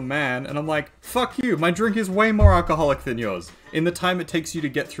real man. And I'm like, fuck you, my drink is way more alcoholic than yours. In the time it takes you to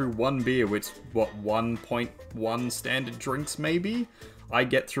get through one beer, which, 1.1 standard drinks maybe? I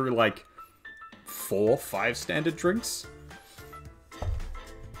get through like 4-5 standard drinks.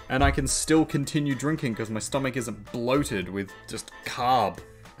 And I can still continue drinking because my stomach isn't bloated with just carb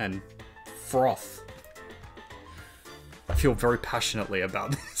and froth. I feel very passionately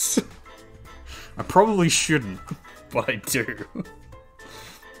about this. I probably shouldn't, but I do.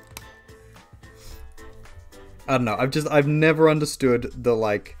 I don't know, I've never understood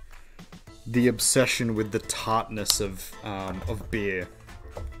the obsession with the tartness of beer.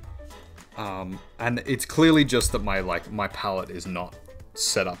 And it's clearly just that my palate is not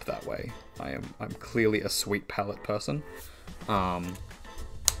set up that way. I'm clearly a sweet palate person.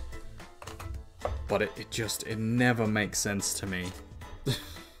 But it never makes sense to me.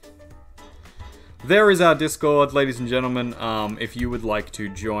 There is our Discord, ladies and gentlemen. If you would like to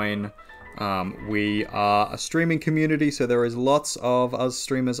join, we are a streaming community, so there is lots of us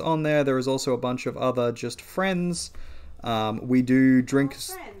streamers on there. There is also a bunch of other just friends. We do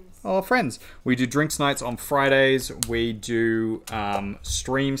drinks. Friends. We do drinks nights on Fridays. We do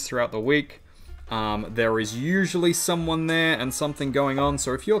streams throughout the week. There is usually someone there and something going on,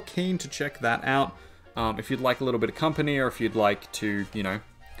 so if you're keen to check that out, if you'd like a little bit of company, or if you'd like to,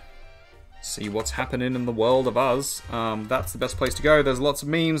 see what's happening in the world of us, that's the best place to go. There's lots of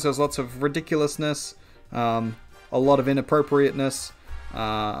memes, there's lots of ridiculousness, a lot of inappropriateness.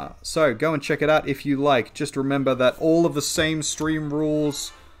 So go and check it out if you like. Just remember that all of the same stream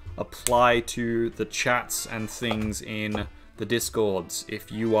rules apply to the chats and things in the Discords.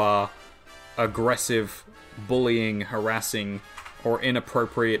 If you are aggressive, bullying, harassing, or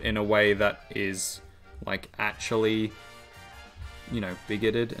inappropriate in a way that is actually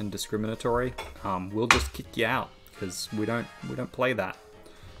bigoted and discriminatory, we'll just kick you out because we don't play that.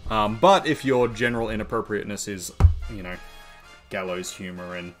 But if your general inappropriateness is gallows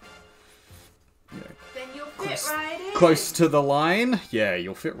humor and Then you'll fit right in. close to the line, yeah,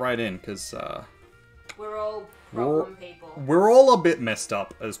 you'll fit right in, because we're all problem people. we're all a bit messed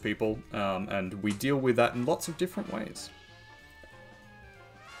up as people, and we deal with that in lots of different ways.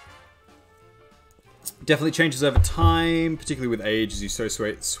 Definitely changes over time, particularly with age, as you're so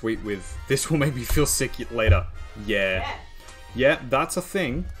sweet with, this will make me feel sick later. Yeah. Yeah, that's a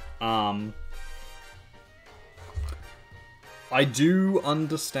thing. I do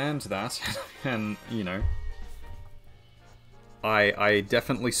understand that, and, you know, I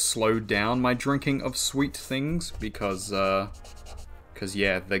definitely slowed down my drinking of sweet things, because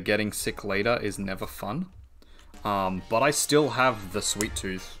yeah, the getting sick later is never fun. But I still have the sweet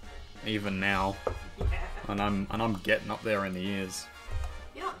tooth, even now. And I'm getting up there in the years.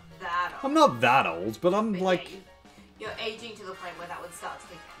 You're not that old. I'm not that old, but I'm But like... yeah, you're aging to the point where that would start to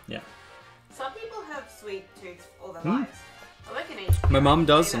kick in. Yeah. Some people have sweet tooth all their lives. I work in age. My mum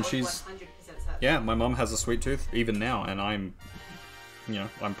does, and that she's... was 100% certain. Yeah, my mum has a sweet tooth, even now, and I'm... You know,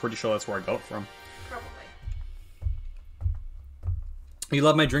 I'm pretty sure that's where I got it from. Probably. You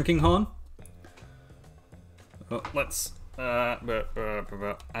love my drinking horn? Oh, let's...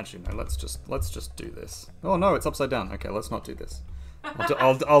 actually, no, let's just do this. Oh no, it's upside down. Okay, let's not do this.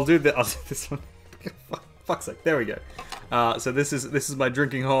 I'll do this one. Fuck's sake, there we go. So this is my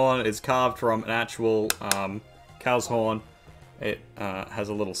drinking horn. It's carved from an actual cow's horn. It has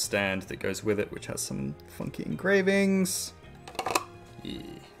a little stand that goes with it, which has some funky engravings. Yeah.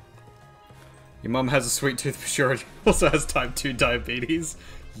 Your mum has a sweet tooth for sure. It also has type 2 diabetes.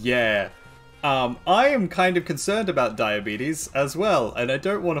 Yeah. I am kind of concerned about diabetes as well, and I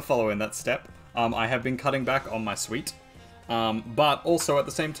don't want to follow in that step. I have been cutting back on my sweet. But also at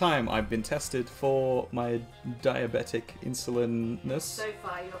the same time, I've been tested for my diabetic insulinness. So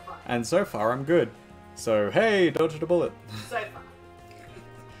far, you're fine. And so far, I'm good. So, hey, dodged a bullet. So far.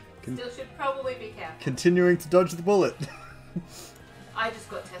 Still should probably be careful. Continuing to dodge the bullet. I just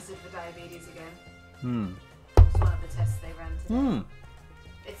got tested for diabetes again. Hmm. It's one of the tests they ran today. Hmm.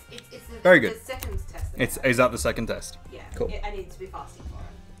 It's the, Very good. The second test. They ran. Is that the second test? Yeah. Cool. I need to be fasting for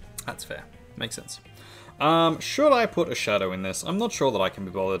it. That's fair. Makes sense. Should I put a shadow in this? I'm not sure that I can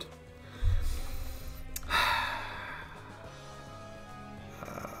be bothered.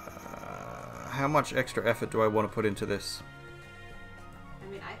 How much extra effort do I want to put into this?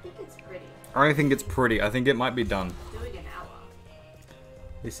 I mean, I think it's pretty. I think it's pretty. I think it might be done. Doing an hour.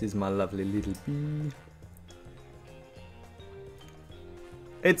 This is my lovely little bee.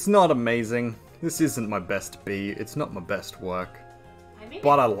 It's not amazing. This isn't my best bee. It's not my best work. I mean,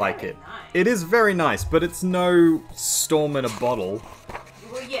 But I it's like very it. nice. It is very nice, but it's no storm in a bottle.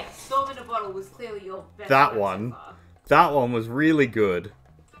 Well, yeah, Storm in a Bottle was clearly your best That one one. so far. That one was really good.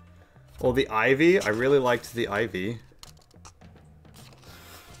 Or the ivy. I really liked the ivy.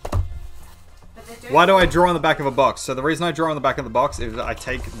 But they're doing Why do I draw on the back of a box? So the reason I draw on the back of the box is that I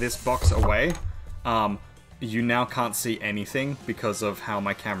take this box away. You now can't see anything because of how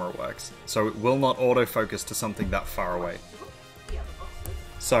my camera works. So it will not autofocus to something that far away. the other boxes.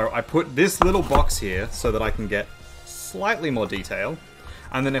 So I put this little box here so that I can get slightly more detail.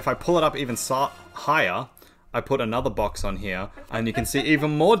 And then if I pull it up even higher, I put another box on here and you can see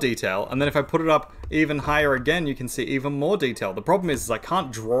even more detail. And then if I put it up even higher again, you can see even more detail. The problem is I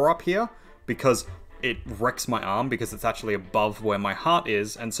can't draw up here because it wrecks my arm because it's actually above where my heart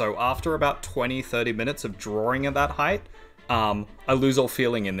is. And so after about 20-30 minutes of drawing at that height, I lose all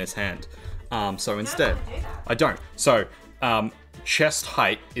feeling in this hand. So instead, want to do that. I don't. So chest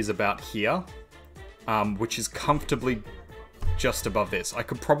height is about here, which is comfortably just above this. I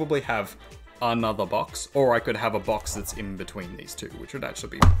could probably have another box, or I could have a box that's in between these two, which would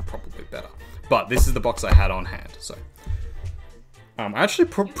actually be probably better. But this is the box I had on hand, so... actually,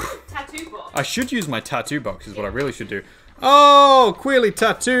 Tattoo box. I should use my tattoo box, is what I really should do. Oh, Queerly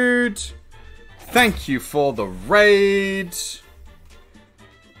Tattooed! Thank you for the raid!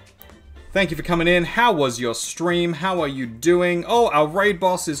 Thank you for coming in. How was your stream? How are you doing? Oh, our raid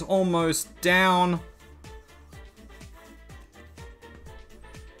boss is almost down.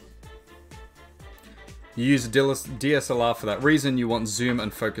 You use a DSLR for that reason. You want zoom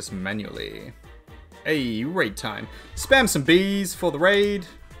and focus manually. Hey, raid time. Spam some bees for the raid.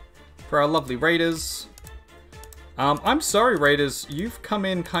 For our lovely raiders. I'm sorry, raiders. You've come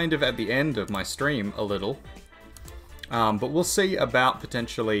in kind of at the end of my stream a little. But we'll see about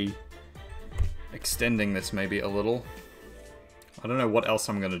potentially extending this maybe a little. I don't know what else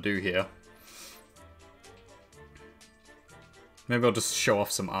I'm going to do here. Maybe I'll just show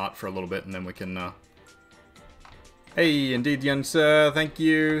off some art for a little bit and then we can... Hey, indeed, young sir. Thank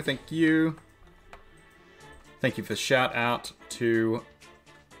you. Thank you. Thank you for the shout out to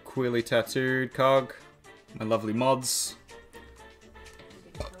Queerly Tattooed, Cog. My lovely mods.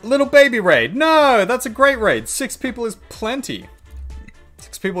 Little baby raid. No, that's a great raid. 6 people is plenty.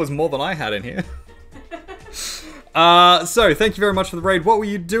 6 people is more than I had in here. So, thank you very much for the raid. What were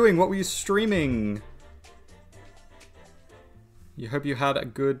you doing? What were you streaming? You hope you had a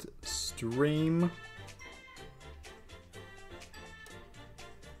good stream.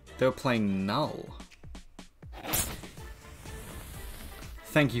 They were playing Null.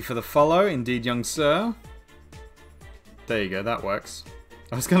 Thank you for the follow, indeed, young sir. There you go, that works.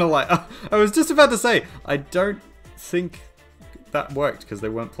 I was gonna like, I was just about to say, I don't think that worked because they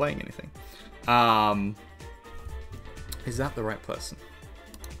weren't playing anything. Is that the right person?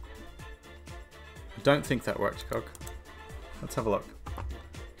 I don't think that worked, Cog. Let's have a look.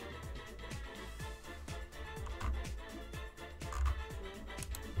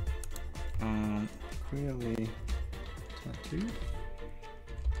 Queerly Tattooed.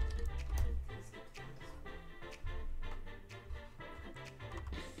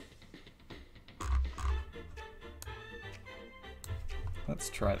 Let's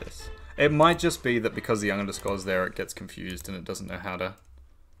try this. It might just be that because the young underscore's there, it gets confused and it doesn't know how to.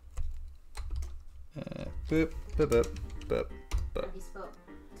 Boop, boop, boop, boop, boop. You spelled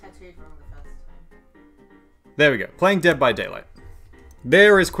tattooed wrong the first time. There we go. Playing Dead by Daylight.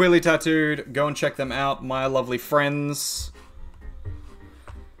 There is Queerly Tattooed. Go and check them out, my lovely friends.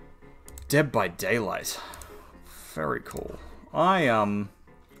 Dead by Daylight. Very cool. I'll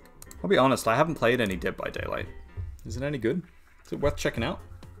be honest, I haven't played any Dead by Daylight. Is it any good? Is it worth checking out?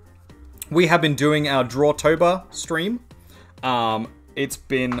 We have been doing our Drawtober stream. It's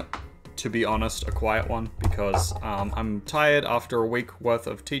been, to be honest, a quiet one because I'm tired after a week worth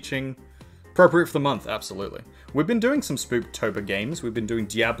of teaching. Appropriate for the month, absolutely. We've been doing some Spooktober games. We've been doing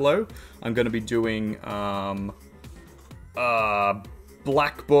Diablo. I'm going to be doing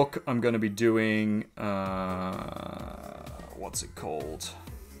Black Book. I'm going to be doing what's it called?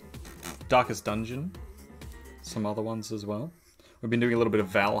 Darkest Dungeon. Some other ones as well. We've been doing a little bit of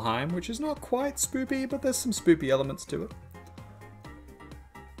Valheim, which is not quite spoopy, but there's some spoopy elements to it.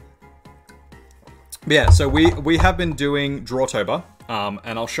 But yeah, so we have been doing Drawtober,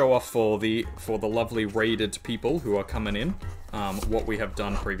 and I'll show off for the lovely raided people who are coming in what we have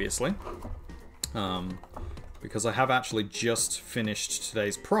done previously. Because I have actually just finished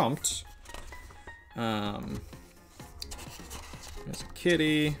today's prompt. There's a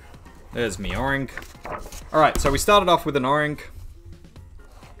kitty. There's me Orang. Alright, so we started off with an Orang,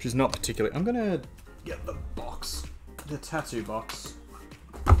 which is not particularly... I'm gonna get the box. The tattoo box.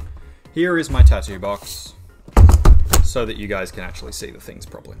 Here is my tattoo box, so that you guys can actually see the things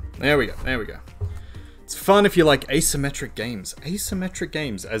properly. There we go, there we go. It's fun if you like asymmetric games. Asymmetric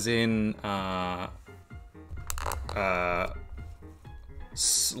games, as in,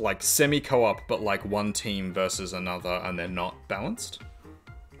 like semi-co-op, but like one team versus another, and they're not balanced.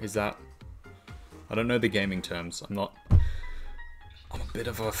 Is that... I don't know the gaming terms. I'm a bit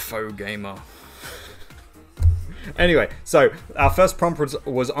of a faux gamer. Anyway, so our first prompt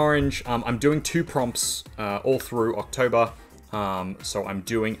was Orange. I'm doing 2 prompts all through October. So I'm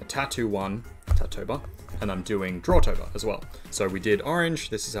doing a Tattoo one, Tatober, and I'm doing Drawtober as well. So we did Orange.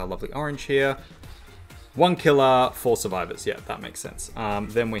 This is our lovely Orange here. 1 killer, 4 survivors. Yeah, that makes sense.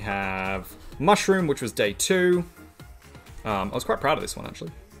 Then we have Mushroom, which was day 2. I was quite proud of this one,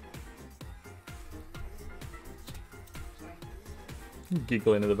 actually.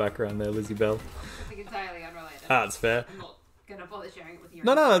 Giggling in the background there, Lizzie Bell. Like entirely unrelated. Ah, that's fair. I'm not gonna bother sharing it with you.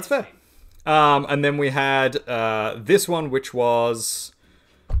 No, that's fair. And then we had this one, which was...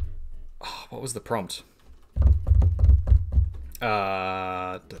 Oh, what was the prompt?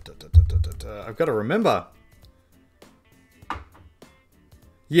 I've got to remember.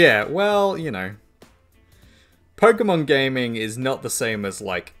 Yeah, well, you know. Pokemon gaming is not the same as,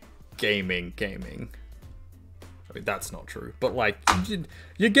 like, gaming. I mean, that's not true. But, like,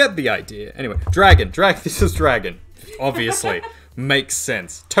 you get the idea. Anyway, Dragon. This is Dragon. Obviously. Makes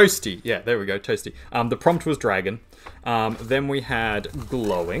sense. Toasty. Yeah, there we go. Toasty. The prompt was Dragon. Then we had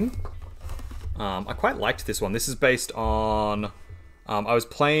Glowing. I quite liked this one. This is based on... I was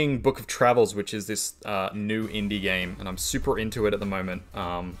playing Book of Travels, which is this new indie game, and I'm super into it at the moment.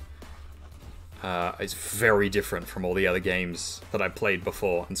 It's very different from all the other games that I played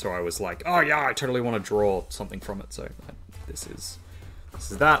before, and so I was like, oh yeah, I totally want to draw something from it. So this is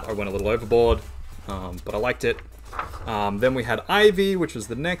that. I went a little overboard, but I liked it. Then we had Ivy, which was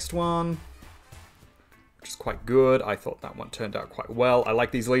the next one, which is quite good. I thought that one turned out quite well. I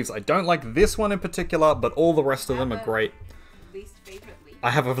like these leaves. I don't like this one in particular, but all the rest of them are great. Least favorite leaf.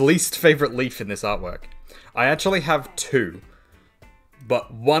 I have a least favorite leaf in this artwork. I actually have 2.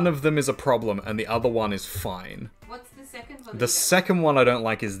 but one of them is a problem and the other one is fine. What's the second one? The second one I don't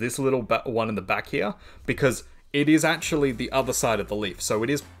like is this little one in the back here, because it is actually the other side of the leaf. So it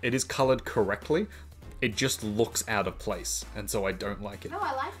is colored correctly. It just looks out of place, and so I don't like it. No,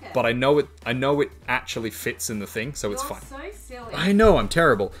 I like it. But I know it actually fits in the thing, so it's fine. You're so silly. I know, I'm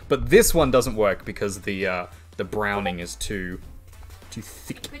terrible. But this one doesn't work because the browning is too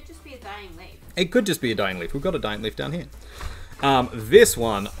thick. It could just be a dying leaf. It could just be a dying leaf. We've got a dying leaf down here. This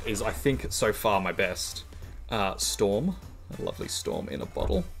one is, I think, so far my best. Storm. A lovely storm in a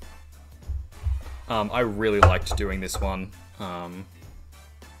bottle. I really liked doing this one.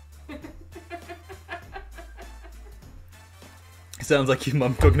 Sounds like your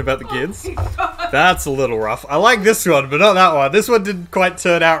mum talking about the kids. Oh, That's a little rough. I like this one, but not that one. This one didn't quite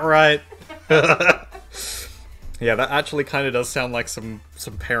turn out right. Yeah, that actually kind of does sound like some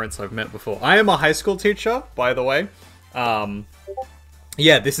parents I've met before. I am a high school teacher, by the way.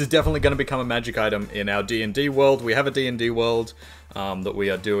 Yeah, this is definitely going to become a magic item in our D&D world. We have a D&D world that we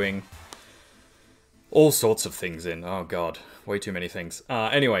are doing all sorts of things in. Oh god, way too many things.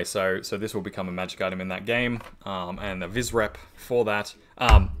 Anyway, so this will become a magic item in that game, and a Viz rep for that.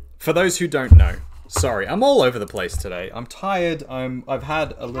 For those who don't know, sorry, I'm all over the place today. I'm tired. I've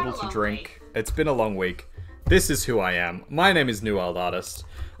had a little to drink. It's been a long week. This is who I am. My name is New World Artist.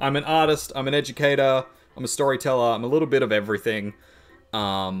 I'm an artist. I'm an educator. I'm a storyteller. I'm a little bit of everything.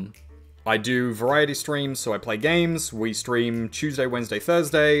 I do variety streams, so I play games. We stream Tuesday, Wednesday,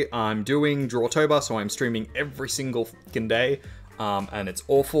 Thursday. I'm doing Drawtober, so I'm streaming every single fucking day. And it's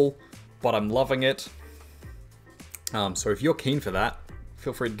awful, but I'm loving it. So if you're keen for that,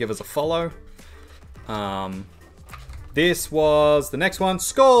 feel free to give us a follow. This was the next one.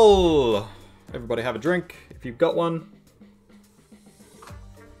 Skull! Everybody have a drink if you've got one.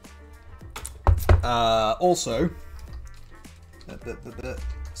 Also,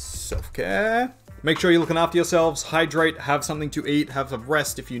 self-care. Make sure you're looking after yourselves. Hydrate, have something to eat, have a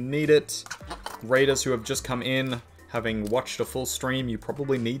rest if you need it. Raiders who have just come in, having watched a full stream, you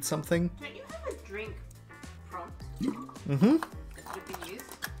probably need something. Don't you have a drink prompt? Mm-hmm. Should it be used?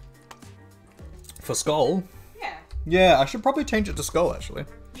 For Skull? Yeah. Yeah, I should probably change it to Skull, actually.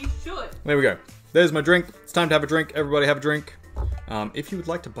 You should. There we go. There's my drink. It's time to have a drink. Everybody have a drink. If you would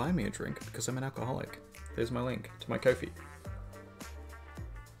like to buy me a drink, because I'm an alcoholic, there's my link to my Ko-fi.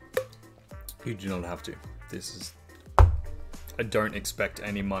 You do not have to. This is... I don't expect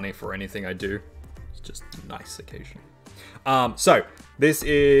any money for anything I do. It's just nice occasion. So, this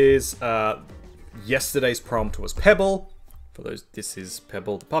is... yesterday's prompt was Pebble. For those, this is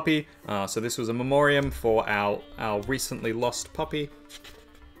Pebble the puppy. So this was a memoriam for our recently lost puppy,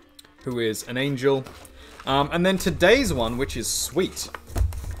 who is an angel. And then today's one, which is Sweet.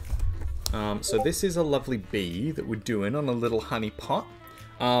 So this is a lovely bee that we're doing on a little honey pot.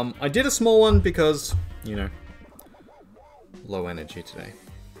 I did a small one because, you know, low energy today.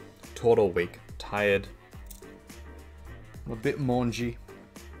 Taught all week. Tired. I'm a bit mangy.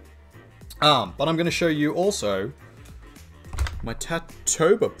 But I'm going to show you also my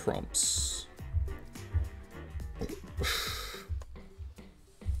Drawtober prompts.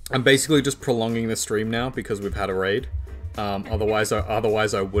 I'm basically just prolonging the stream now because we've had a raid. Otherwise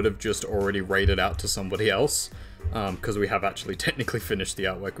I would have just already raided out to somebody else. Because we have actually technically finished the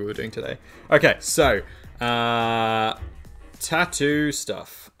artwork we were doing today. Okay, so, tattoo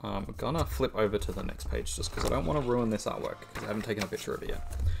stuff. I'm gonna flip over to the next page just because I don't want to ruin this artwork because I haven't taken a picture of it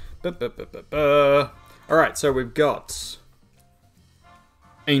yet. Alright, so we've got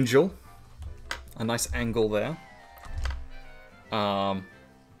Angel. A nice angle there.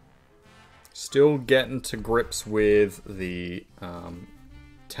 Still getting to grips with the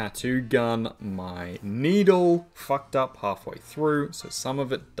tattoo gun. My needle fucked up halfway through, so some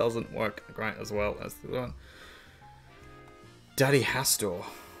of it doesn't work great as well as the other one. Daddy Hastor.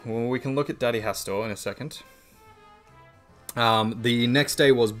 Well, we can look at Daddy Hastor in a second. The next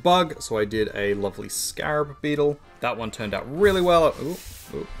day was Bug, so I did a lovely Scarab Beetle. That one turned out really well. Ooh,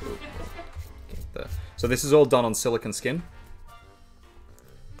 ooh, ooh. So this is all done on silicone skin.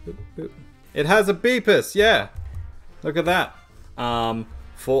 Boop, boop. It has a beepus, yeah. Look at that.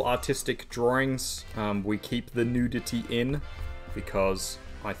 For artistic drawings, we keep the nudity in because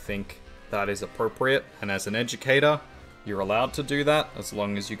I think that is appropriate. And as an educator, you're allowed to do that as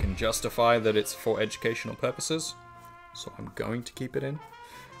long as you can justify that it's for educational purposes. So I'm going to keep it in.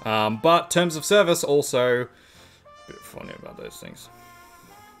 But terms of service also, a bit funny about those things.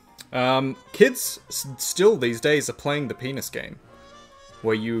 Kids still these days are playing the penis game,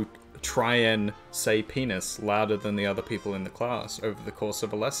 where you try and say penis louder than the other people in the class over the course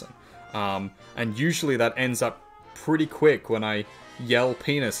of a lesson. And usually that ends up pretty quick when I yell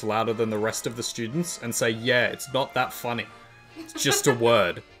penis louder than the rest of the students and say, yeah, it's not that funny. It's just a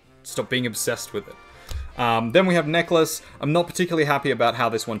word. Stop being obsessed with it. Then we have necklace. I'm not particularly happy about how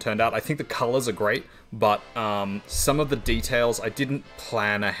this one turned out. I think the colors are great, but some of the details I didn't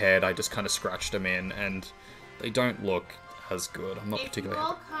plan ahead. I just kind of scratched them in, and they don't look as good. I'm not particularly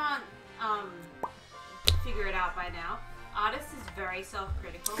happy. If you all can't figure it out by now, Artist is very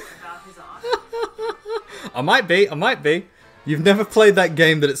self-critical about his art. I might be. You've never played that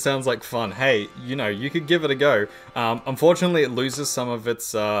game that it sounds like fun. Hey, you know, you could give it a go. Unfortunately, it loses some of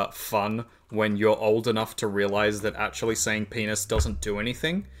its fun when you're old enough to realize that actually saying penis doesn't do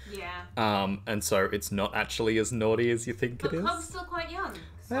anything. Yeah. And so it's not actually as naughty as you think it is. But Club's still quite young.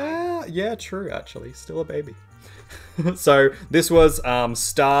 So. Yeah, true, actually. Still a baby. So this was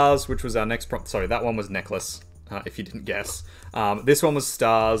Stars, which was our next prompt. Sorry, that one was Necklace, if you didn't guess. This one was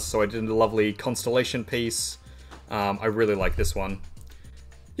Stars, so I did a lovely constellation piece. I really like this one.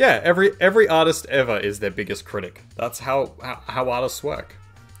 Yeah, every artist ever is their biggest critic. That's how artists work.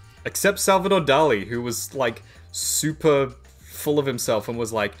 Except Salvador Dali, who was like super full of himself and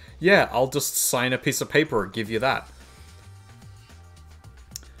was like, yeah, I'll just sign a piece of paper and give you that.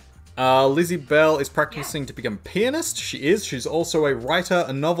 Lizzie Bell is practicing to become a pianist. She is. She's also a writer,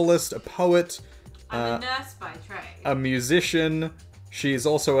 a novelist, a poet. I'm a nurse by trade. A musician. She is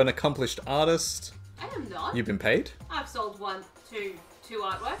also an accomplished artist. I am not. You've been paid? I've sold two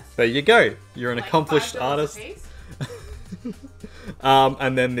artworks. There you go. You're an Like accomplished $5 artist. a piece.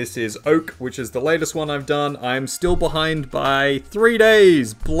 And then this is Oak, which is the latest one I've done. I'm still behind by 3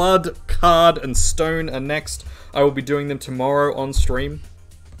 days. Blood, Card, and Stone are next. I will be doing them tomorrow on stream.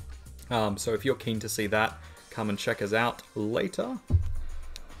 So if you're keen to see that, come and check us out later.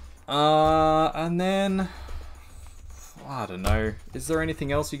 And then... I don't know. Is there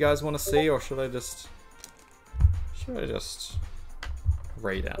anything else you guys want to see, or should I just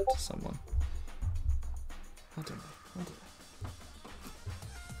raid out to someone? I don't know.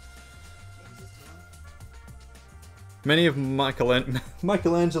 Many of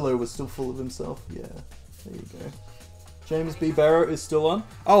Michelangelo was still full of himself. Yeah, there you go. James B. Barrow is still on.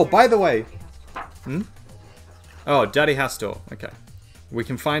 Oh, by the way. Oh, Daddy Hastor. Okay. We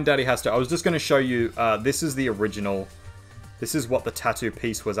can find Daddy Hastor. I was just going to show you, this is the original. This is what the tattoo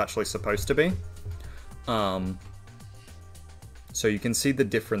piece was actually supposed to be. So you can see the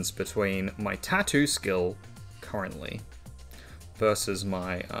difference between my tattoo skill currently versus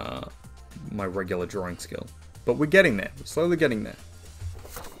my my regular drawing skill. But we're getting there. We're slowly getting there.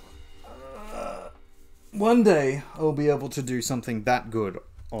 One day I'll be able to do something that good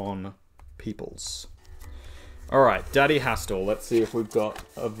on peoples. Alright, Daddy Hastor. Let's see if we've got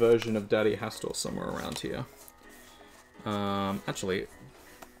a version of Daddy Hastor somewhere around here. Actually,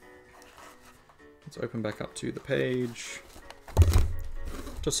 let's open back up to the page.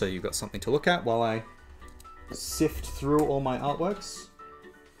 Just so you've got something to look at while I sift through all my artworks.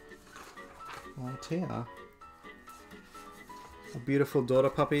 Right here. A beautiful daughter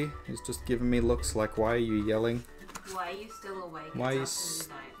puppy is just giving me looks like, why are you yelling? Why are you still awake? Why are you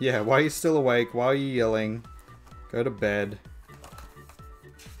yeah, why are you still awake? Why are you yelling? Go to bed.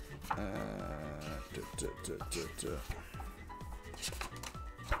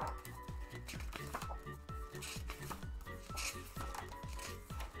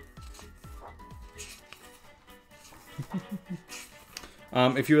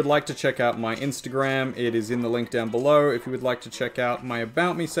 If you would like to check out my Instagram, it is in the link down below. If you would like to check out my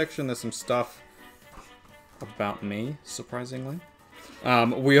About Me section, there's some stuff about me, surprisingly.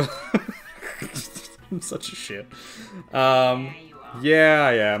 I'm such a shit. Yeah,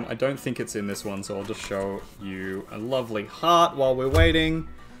 I am. I don't think it's in this one, so I'll just show you a lovely heart while we're waiting.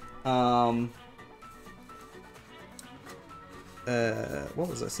 What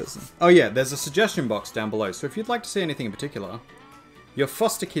was I saying? Oh yeah, there's a suggestion box down below, so if you'd like to see anything in particular, your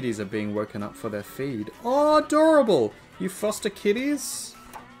foster kitties are being woken up for their feed. Oh, adorable! You foster kitties?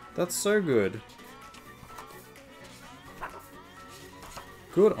 That's so good.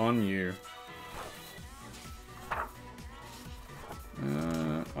 Good on you.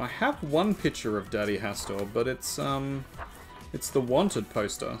 I have one picture of Daddy Hastor, but it's the wanted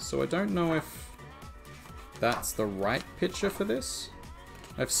poster, so I don't know if that's the right picture for this.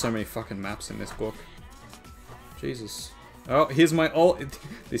 I have so many fucking maps in this book. Jesus. Oh, here's my old...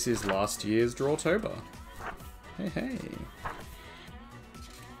 This is last year's Drawtober. Hey, hey.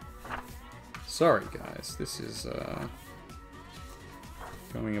 Sorry, guys. This is,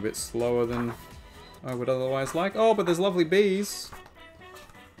 going a bit slower than I would otherwise like. Oh, but there's lovely bees.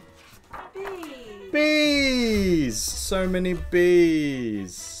 Bees! So many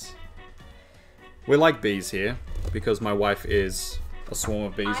bees. We like bees here, because my wife is a swarm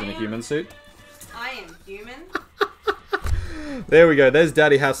of bees in a human suit. I am human. There we go. There's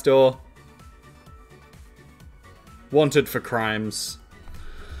Daddy Hastor. Wanted for crimes.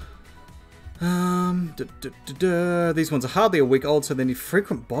 These ones are hardly a week old, so they need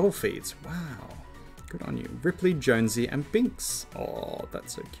frequent bottle feeds. Wow. Good on you. Ripley, Jonesy, and Binks. Oh,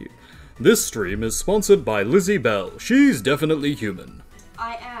 that's so cute. This stream is sponsored by Lizzie Bell. She's definitely human.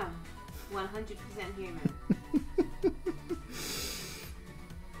 I am 100% human.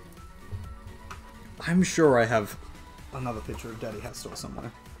 I'm sure I have another picture of Daddy Hastor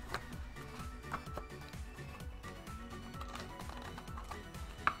somewhere.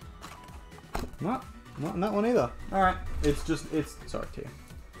 No, not in that one either. Alright, sorry, Tia.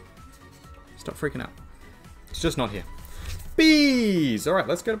 Stop freaking out. It's just not here. Bees! Alright,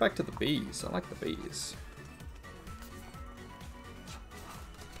 let's go back to the bees. I like the bees.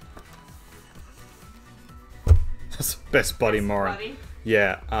 That's best buddy Moran.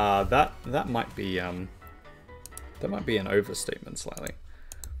 Yeah, that might be an overstatement slightly.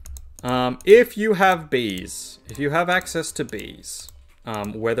 If you have bees, if you have access to bees,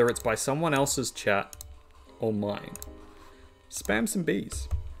 whether it's by someone else's chat or mine, spam some bees.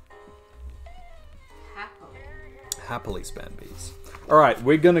 Happily spam bees. Alright,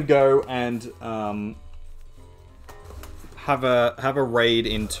 we're gonna go and have a raid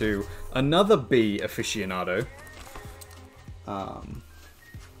into another bee aficionado.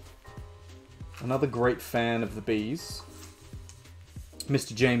 Another great fan of the bees,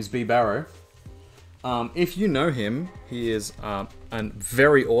 Mr. James B. Barrow. If you know him, he is a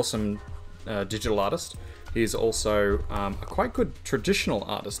very awesome digital artist. He's also a quite good traditional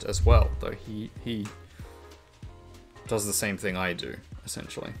artist as well, though he does the same thing I do,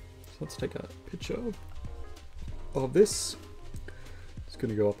 essentially. So let's take a picture of this. It's going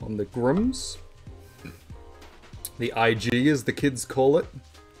to go up on the Grooms. The IG, as the kids call it.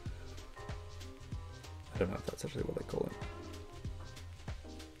 I don't know if that's actually what they call it.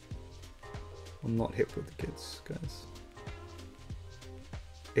 I'm not hip with the kids, guys.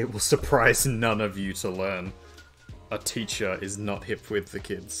 It will surprise none of you to learn a teacher is not hip with the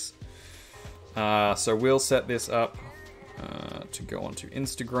kids. So we'll set this up to go onto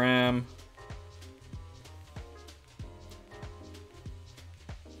Instagram.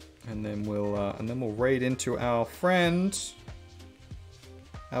 And then we'll raid into our friend.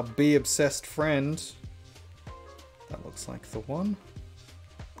 Our bee obsessed friend. That looks like the one.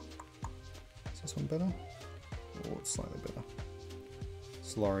 Is this one better? Oh, it's slightly better.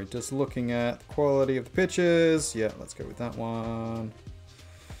 Slurry, just looking at the quality of the pictures. Yeah, let's go with that one.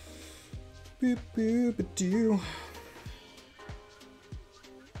 Boop, boop, ba-doo.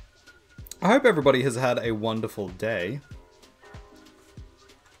 I hope everybody has had a wonderful day.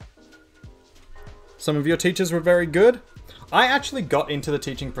 Some of your teachers were very good. I actually got into the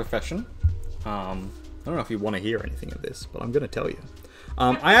teaching profession. I don't know if you want to hear anything of this, but I'm going to tell you.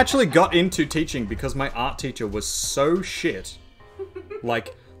 I actually got into teaching because my art teacher was so shit.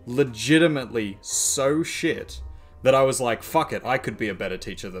 Like, legitimately so shit that I was like, fuck it, I could be a better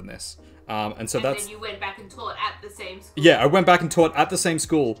teacher than this. And then you went back and taught at the same school. Yeah, I went back and taught at the same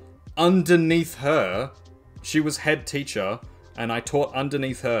school. Underneath her, she was head teacher, and I taught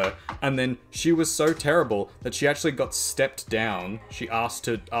underneath her. And then she was so terrible that she actually got stepped down. She asked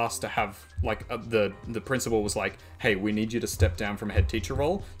to have, like, the principal was like, hey, we need you to step down from head teacher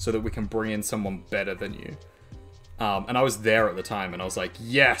role so that we can bring in someone better than you. And I was there at the time, and I was like,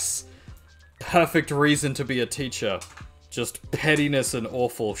 yes, perfect reason to be a teacher. Just pettiness and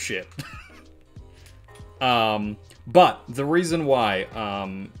awful shit. But the reason why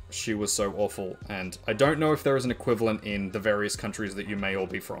she was so awful, and I don't know if there is an equivalent in the various countries that you may all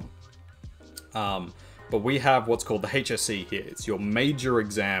be from, but we have what's called the HSC here. It's your major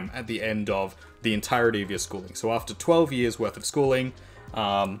exam at the end of the entirety of your schooling. So after 12 years worth of schooling,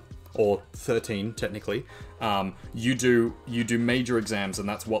 or 13 technically, you do major exams, and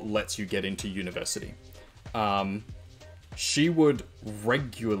that's what lets you get into university. She would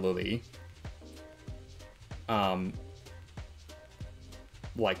regularly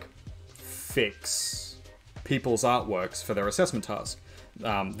like fix people's artworks for their assessment task.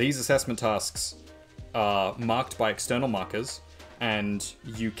 These assessment tasks are marked by external markers, and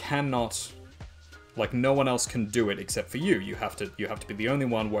you cannot, like, no one else can do it except for you. You have to be the only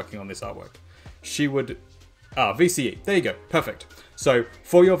one working on this artwork. She would VCE. There you go. Perfect. So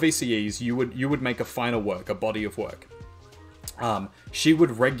for your VCEs, you would make a final work, a body of work. She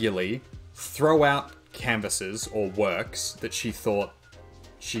would regularly throw out canvases or works that she thought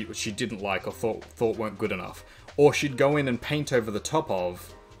she didn't like or thought weren't good enough, or she'd go in and paint over the top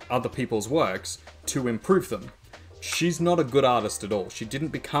of other people's works to improve them. she's not a good artist at all. She didn't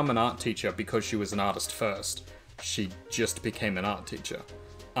become an art teacher because she was an artist first. She just became an art teacher.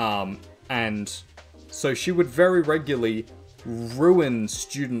 And so she would very regularly ruin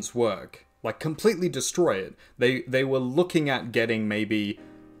students' work. Like, completely destroy it. They were looking at getting maybe,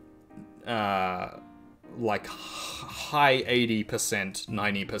 like, high 80%,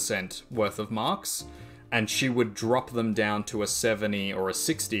 90% worth of marks. And she would drop them down to a 70 or a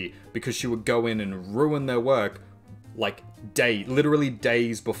 60 because she would go in and ruin their work, like, literally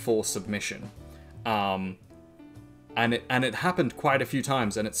days before submission. And it happened quite a few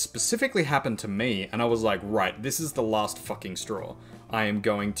times, and it specifically happened to me, and I was like, right, this is the last fucking straw. I am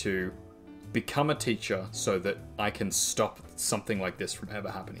going to become a teacher so that I can stop something like this from ever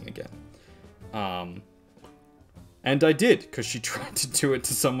happening again. And I did, because she tried to do it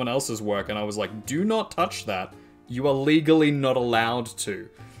to someone else's work, and I was like, do not touch that. You are legally not allowed to.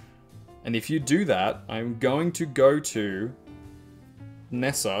 And if you do that, I'm going to go to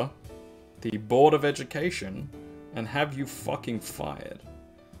Nessa, the Board of Education, and have you fucking fired.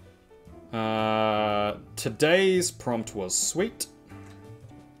 Today's prompt was sweet.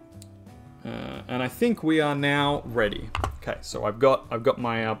 And I think we are now ready. Okay, so I've got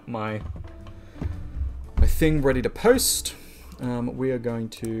my my thing ready to post. We are going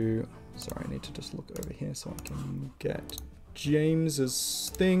to... Sorry, I need to just look over here so I can get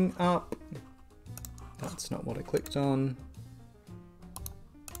James's thing up. That's not what I clicked on.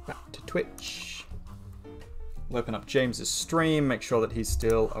 Back to Twitch. We'll open up James's stream, make sure that he's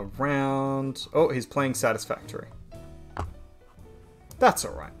still around. Oh, he's playing Satisfactory. That's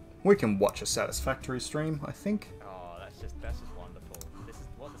alright. We can watch a Satisfactory stream, I think. Oh, that's just wonderful. This is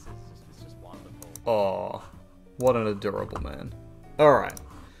what this is. It's just wonderful. Oh, what an adorable man. Alright.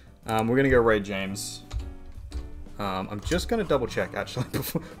 We're gonna go raid James. I'm just gonna double check actually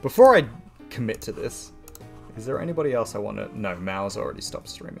before I commit to this. Is there anybody else I want to... No, Mao's already stopped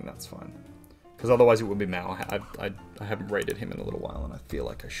streaming, that's fine. Because otherwise it would be Mao. I haven't raided him in a little while and I feel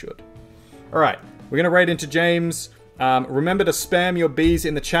like I should. Alright, we're gonna raid into James. Remember to spam your bees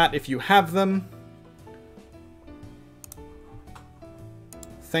in the chat if you have them.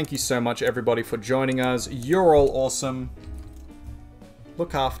 Thank you so much, everybody, for joining us. You're all awesome.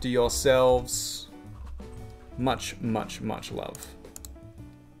 Look after yourselves. Much, much, much love.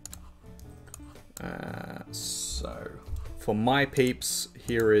 So, for my peeps,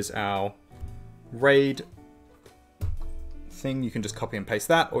 here is our raid thing. You can just copy and paste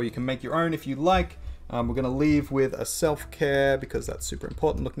that, or you can make your own if you like. We're going to leave with a self-care because that's super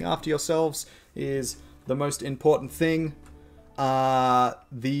important. Looking after yourselves is the most important thing.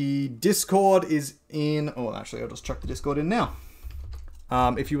 The Discord is in... Oh, actually, I'll just chuck the Discord in now.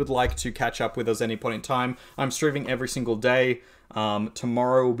 If you would like to catch up with us any point in time, I'm streaming every single day.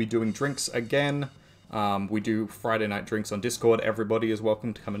 Tomorrow we'll be doing drinks again. We do Friday night drinks on Discord. Everybody is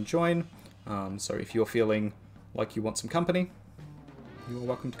welcome to come and join. So if you're feeling like you want some company, you are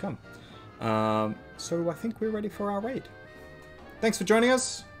welcome to come. So I think we're ready for our raid. Thanks for joining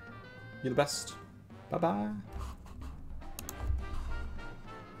us. You're the best. Bye-bye.